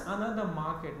 This is another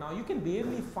market. Now you can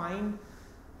barely find,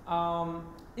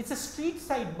 it's a street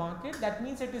side market. That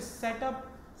means it is set up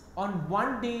on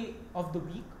one day of the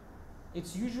week.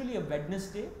 It's usually a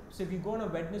Wednesday. So if you go on a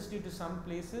Wednesday to some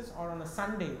places, or on a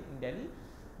Sunday in Delhi,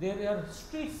 there are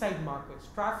street side markets.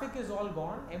 Traffic is all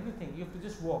gone, everything. You have to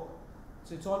just walk.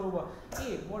 So it's all over.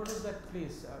 Hey, what is that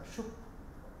place?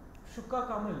 Shuka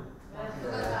Kamal.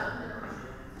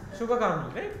 Shuka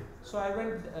Kamal, right? So I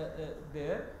went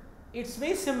there. It's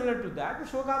very similar to that,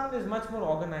 but Shuka Kamal is much more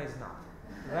organized now,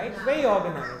 right? Very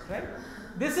organized, right?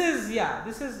 This is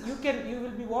you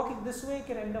will be walking this way, you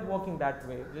can end up walking that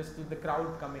way, just with the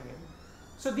crowd coming in.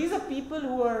 So these are people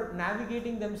who are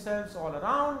navigating themselves all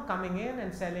around, coming in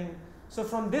and selling. So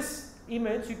from this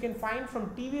image, you can find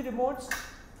from TV remotes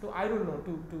to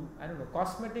to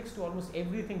cosmetics, to almost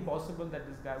everything possible that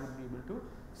this guy would be able to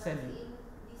sell you. In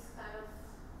this kind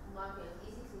of market, is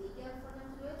it legal for them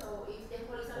to do it, or if the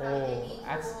police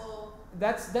are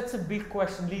that's a big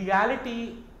question.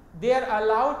 Legality. They are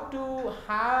allowed to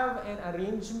have an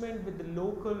arrangement with the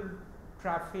local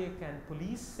traffic and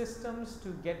police systems to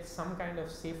get some kind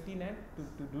of safety net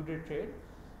to do the trade.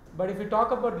 But if you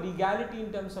talk about legality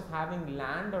in terms of having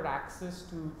land or access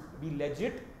to be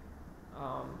legit,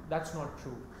 that's not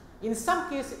true. In some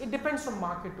cases, it depends from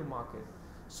market to market.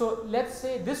 So let's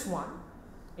say this one,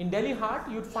 in Delhi Haat,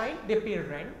 you'd find they pay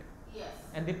rent, yes,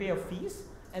 and they pay a fees,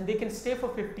 and they can stay for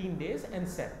 15 days and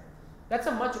sell. That's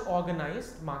a much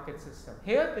organized market system.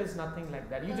 Here, there's nothing like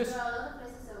that. There are a lot of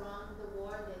places around the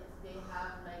world that they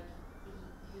have like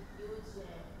huge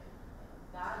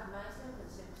bad mindset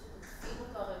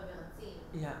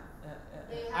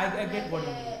I get what you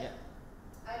mean. Yeah.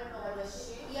 I don't know what a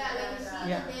sheep. Yeah, like a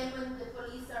sheep, and then when the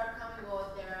police are coming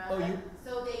out there,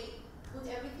 so they put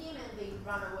everything and they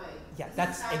run away. Yeah,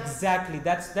 That's exactly,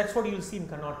 that's what you'll see in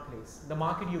Connaught Place, the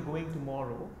market you're going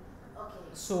tomorrow. Okay.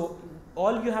 So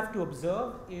all you have to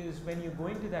observe is when you're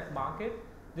going to that market,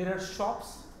 there are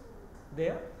shops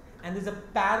there and there's a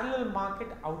parallel market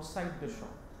outside the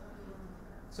shop.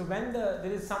 So when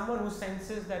there is someone who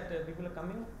senses that people are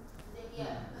coming,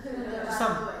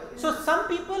 so some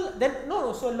people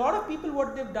so a lot of people,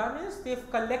 what they've done is they've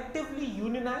collectively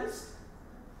unionized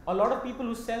a lot of people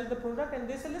who sell the product, and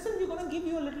they say, listen, we're going to give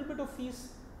you a little bit of fees.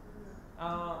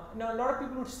 Now a lot of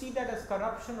people would see that as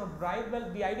corruption or bribe. Well,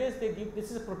 the idea is they give,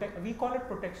 this is we call it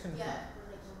protection fee.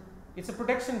 It's a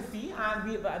protection fee, and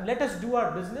we let us do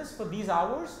our business for these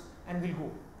hours and we'll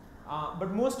go.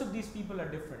 But most of these people are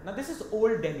different. Now this is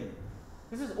Old Delhi.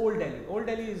 This is Old Delhi. Old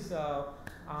Delhi is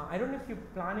I don't know if you're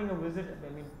planning a visit. I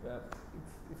mean,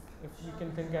 if you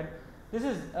can think at, this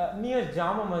is near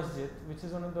Jama Masjid, which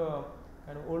is one of the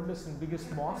kind of oldest and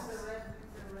biggest mosques.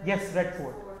 Yes, Red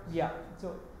Fort. Yeah.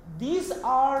 So these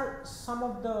are some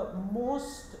of the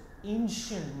most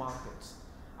ancient markets.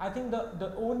 I think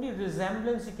the only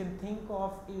resemblance you can think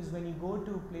of is when you go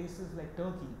to places like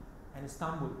Turkey and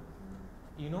Istanbul.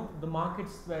 You know, the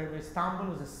markets where Istanbul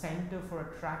was a center for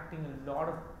attracting a lot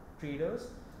of traders.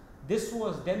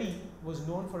 Delhi was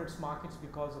known for its markets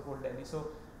because of Old Delhi.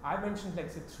 So I mentioned like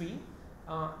say 3.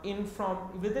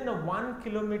 Within a 1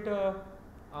 kilometer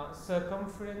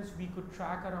circumference, we could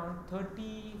track around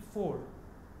 34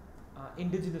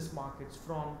 indigenous markets,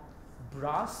 from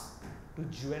brass to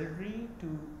jewelry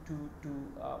to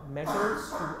metals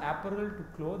to apparel to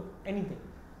clothes, anything,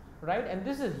 right? And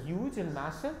this is huge and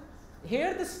massive.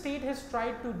 Here the state has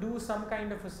tried to do some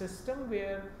kind of a system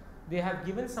where they have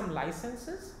given some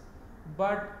licenses,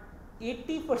 but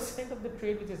 80% of the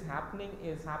trade which is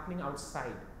happening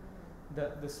outside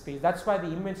the space. That's why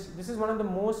the image, this is one of the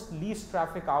most least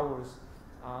traffic hours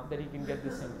that you can get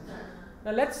this image.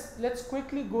 Now let's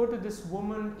quickly go to this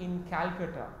woman in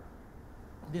Calcutta.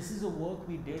 This is a work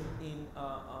we did in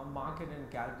a market in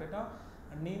Calcutta.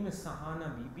 Her name is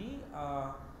Sahana Bibi.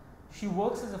 She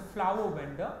works as a flower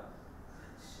vendor,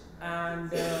 and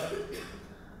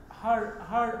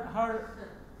her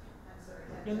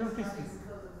you know, please.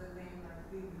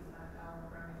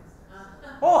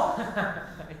 Oh,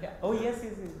 yeah. Oh yes,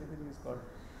 it is called.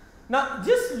 Now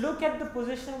just look at the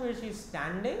position where she is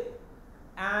standing,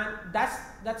 and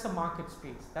that's a market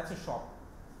space. That's a shop.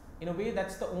 In a way,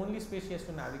 that's the only space she has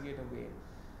to navigate away.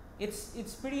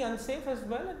 It's pretty unsafe as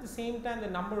well. At the same time, the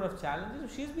number of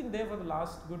challenges. She's been there for the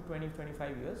last good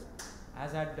 20-25 years,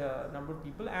 as had a number of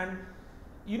people. And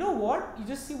you know what? You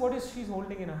just see what she's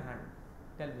holding in her hand.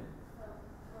 Tell me.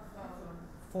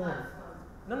 Phone.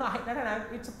 No,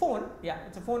 it's a phone. Yeah,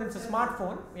 it's a phone. It's a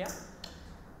smartphone. Yeah.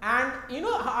 And you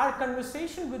know, our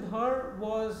conversation with her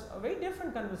was a very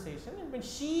different conversation. I mean,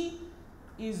 she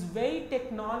is very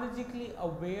technologically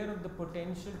aware of the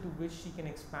potential to which she can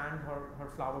expand her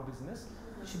flower business.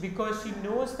 Because she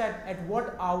knows that at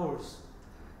what hours,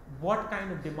 what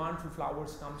kind of demand for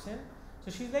flowers comes in.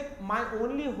 So she's like, my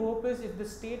only hope is if the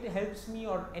state helps me,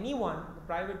 or anyone, the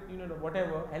private,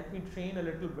 whatever, help me train a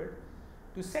little bit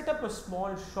to set up a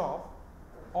small shop,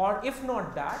 or if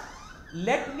not that,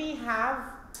 let me have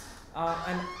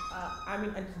and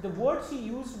the word she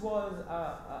used was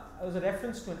a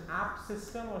reference to an app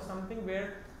system or something,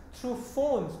 where through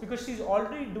phones, because she's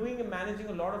already doing and managing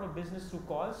a lot of her business through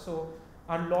calls, so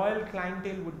our loyal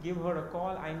clientele would give her a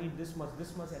call, I need this much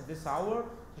at this hour,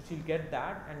 so she'll get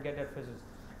that and get that business.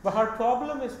 But her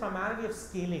problem is primarily of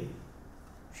scaling.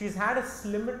 She's had a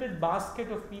limited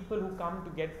basket of people who come to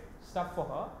get stuff for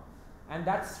her, and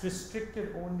that's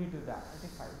restricted only to that. I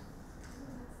think 5.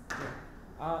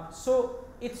 Yeah. So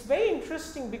it's very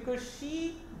interesting, because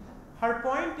her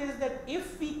point is that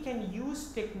if we can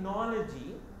use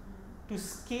technology to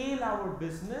scale our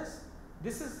business,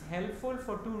 this is helpful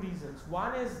for 2 reasons.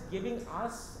 One is giving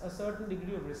us a certain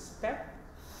degree of respect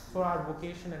for our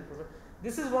vocation and profession.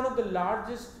 This is one of the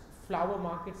largest flower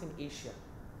markets in Asia.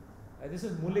 This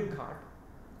is Mulik Ghat.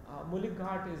 Mulik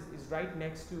Ghat is right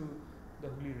next to the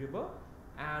Hooghly River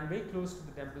and very close to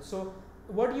the temple. So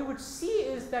what you would see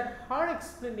is that her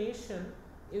explanation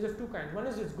is of 2 kinds. One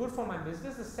is, it's good for my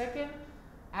business. The second,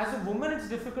 as a woman, it's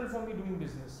difficult for me doing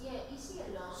business. Yeah, is she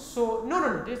alone? So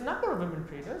no. There's a number of women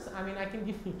traders. I mean, I can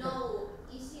give you. No,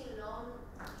 is she alone?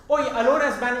 Oh yeah, alone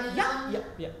as man.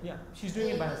 Yeah. She's doing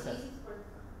it by herself.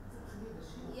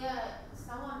 Yeah,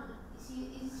 someone.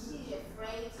 Is she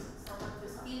afraid someone to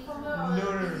steal from her? No.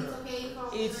 Is it okay for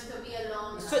women to be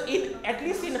alone? So at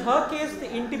least in her case, the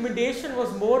intimidation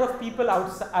was more of people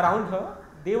around her.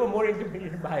 They were more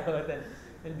intimidated by her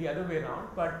than the other way around.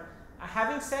 But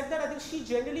having said that, I think she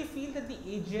generally feels that the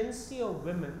agency of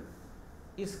women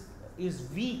is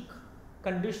weak,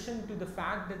 conditioned to the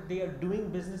fact that they are doing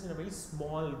business in a very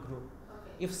small group.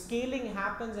 Okay. If scaling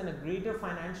happens and a greater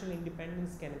financial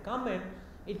independence can come in,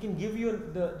 it can give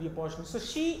you the opportunity. So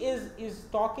she is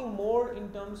talking more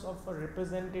in terms of a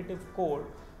representative core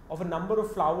of a number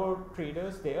of flower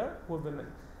traders there who are women.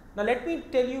 Now let me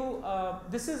tell you,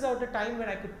 this is at a time when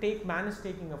I could take, man is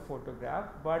taking a photograph,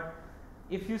 but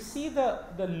if you see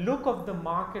the look of the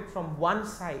market from one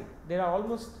side, there are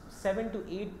almost 7 to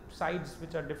 8 sides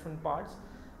which are different parts.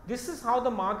 This is how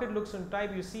the market looks on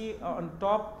top. You see on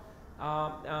top,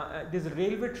 there's a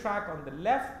railway track on the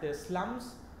left, there's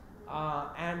slums,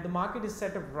 and the market is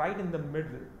set up right in the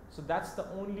middle. So that's the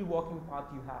only walking path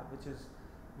you have, which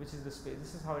is the space.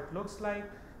 This is how it looks like.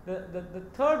 The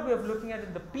third way of looking at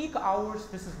it, the peak hours,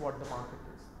 this is what the market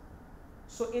is.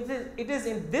 So it is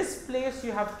in this place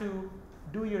you have to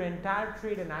do your entire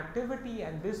trade and activity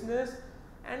and business.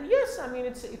 And yes, I mean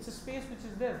it's a space which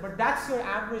is there, but that's your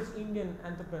average Indian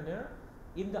entrepreneur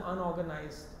in the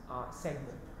unorganized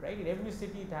segment, right? In every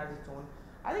city it has its own.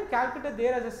 I think Calcutta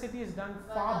there as a city is done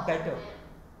far better.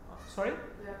 Sorry?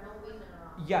 There are no women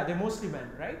around. Yeah, they're mostly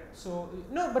men, right? So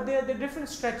no, but they're different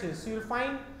stretches. So you'll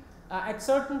find at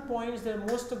certain points there are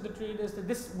most of the traders.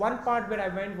 This one part where I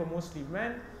went were mostly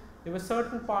men. There were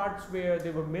certain parts where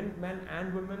there were men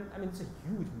and women. I mean, it's a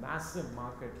huge, massive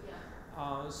market.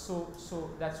 Yeah. So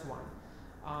that's one.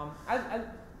 I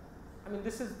mean,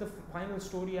 this is the final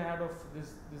story I had of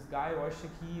this guy Oishik.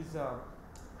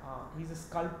 He's a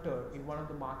sculptor in one of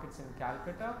the markets in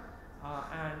Calcutta,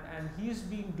 and he's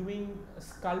been doing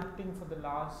sculpting for the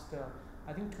last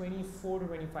I think 24 to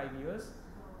 25 years.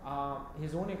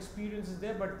 His own experience is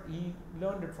there, but he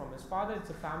learned it from his father.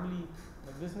 It's a family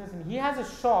business, and he has a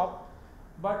shop.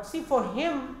 But see, for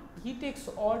him, he takes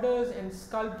orders and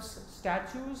sculpts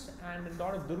statues and a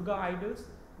lot of Durga idols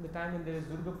in the time when there is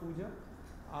Durga Puja.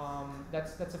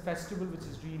 That's a festival which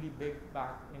is really big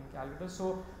back in Calcutta.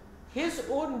 So his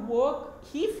own work,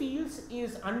 he feels,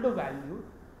 is undervalued,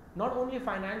 not only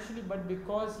financially but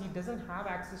because he doesn't have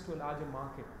access to a larger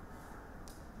market,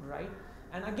 right?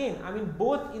 And again, I mean,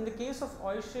 both in the case of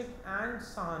Oishik and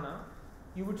Sahana,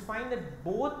 you would find that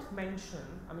both mention,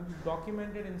 I mean,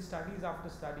 documented in studies after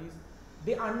studies,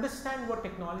 they understand what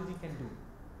technology can do.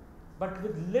 But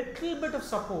with little bit of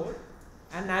support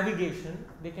and navigation,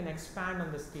 they can expand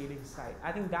on the scaling side.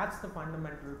 I think that's the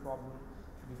fundamental problem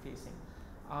we're facing.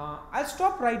 I'll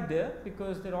stop right there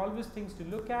because there are always things to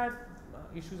look at,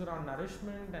 issues around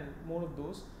nourishment and more of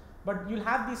those. But you'll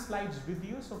have these slides with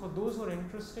you, so for those who are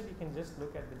interested, you can just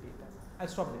look at the data. I'll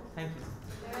stop there. Thank you.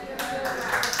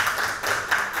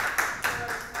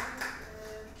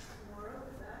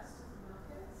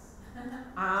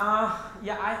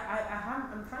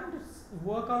 I'm trying to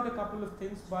work out a couple of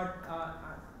things, but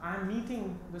I'm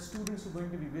meeting the students who are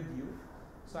going to be with you,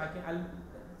 so I'll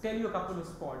tell you a couple of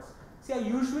spots. See, I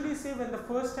usually say when the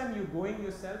first time you're going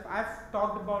yourself, I've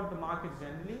talked about the market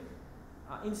generally.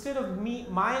 Instead of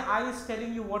my eyes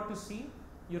telling you what to see,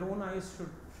 your own eyes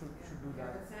should do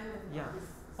that. Yeah.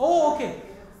 Oh, okay.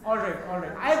 All right.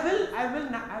 I will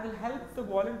help the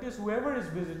volunteers, whoever is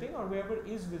visiting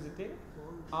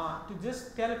to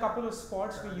just tell a couple of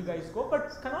spots where you guys go.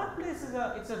 But Connaught Place is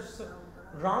a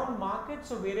round market,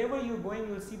 so wherever you're going,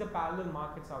 you'll see the parallel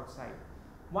markets outside.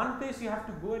 One place you have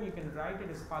to go and you can write it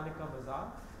is Palika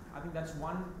Bazaar. I think that's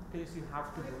one place you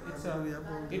have to go.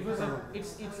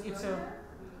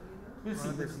 We'll see. I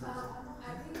think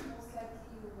most likely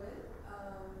you will.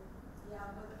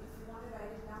 Yeah, but if you want to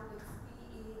write it down, it's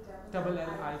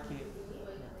P-A-L-L-I-K.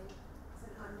 It's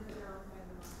an underground kind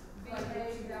of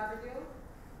market.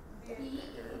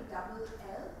 B-A-W?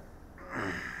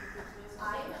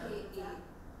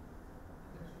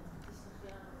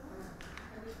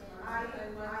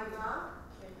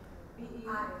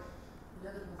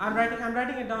 I'm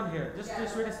writing it down here.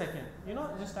 Just wait a second.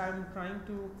 I'm trying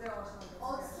to.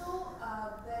 Also,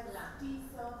 there's tea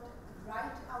served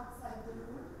right outside the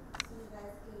room.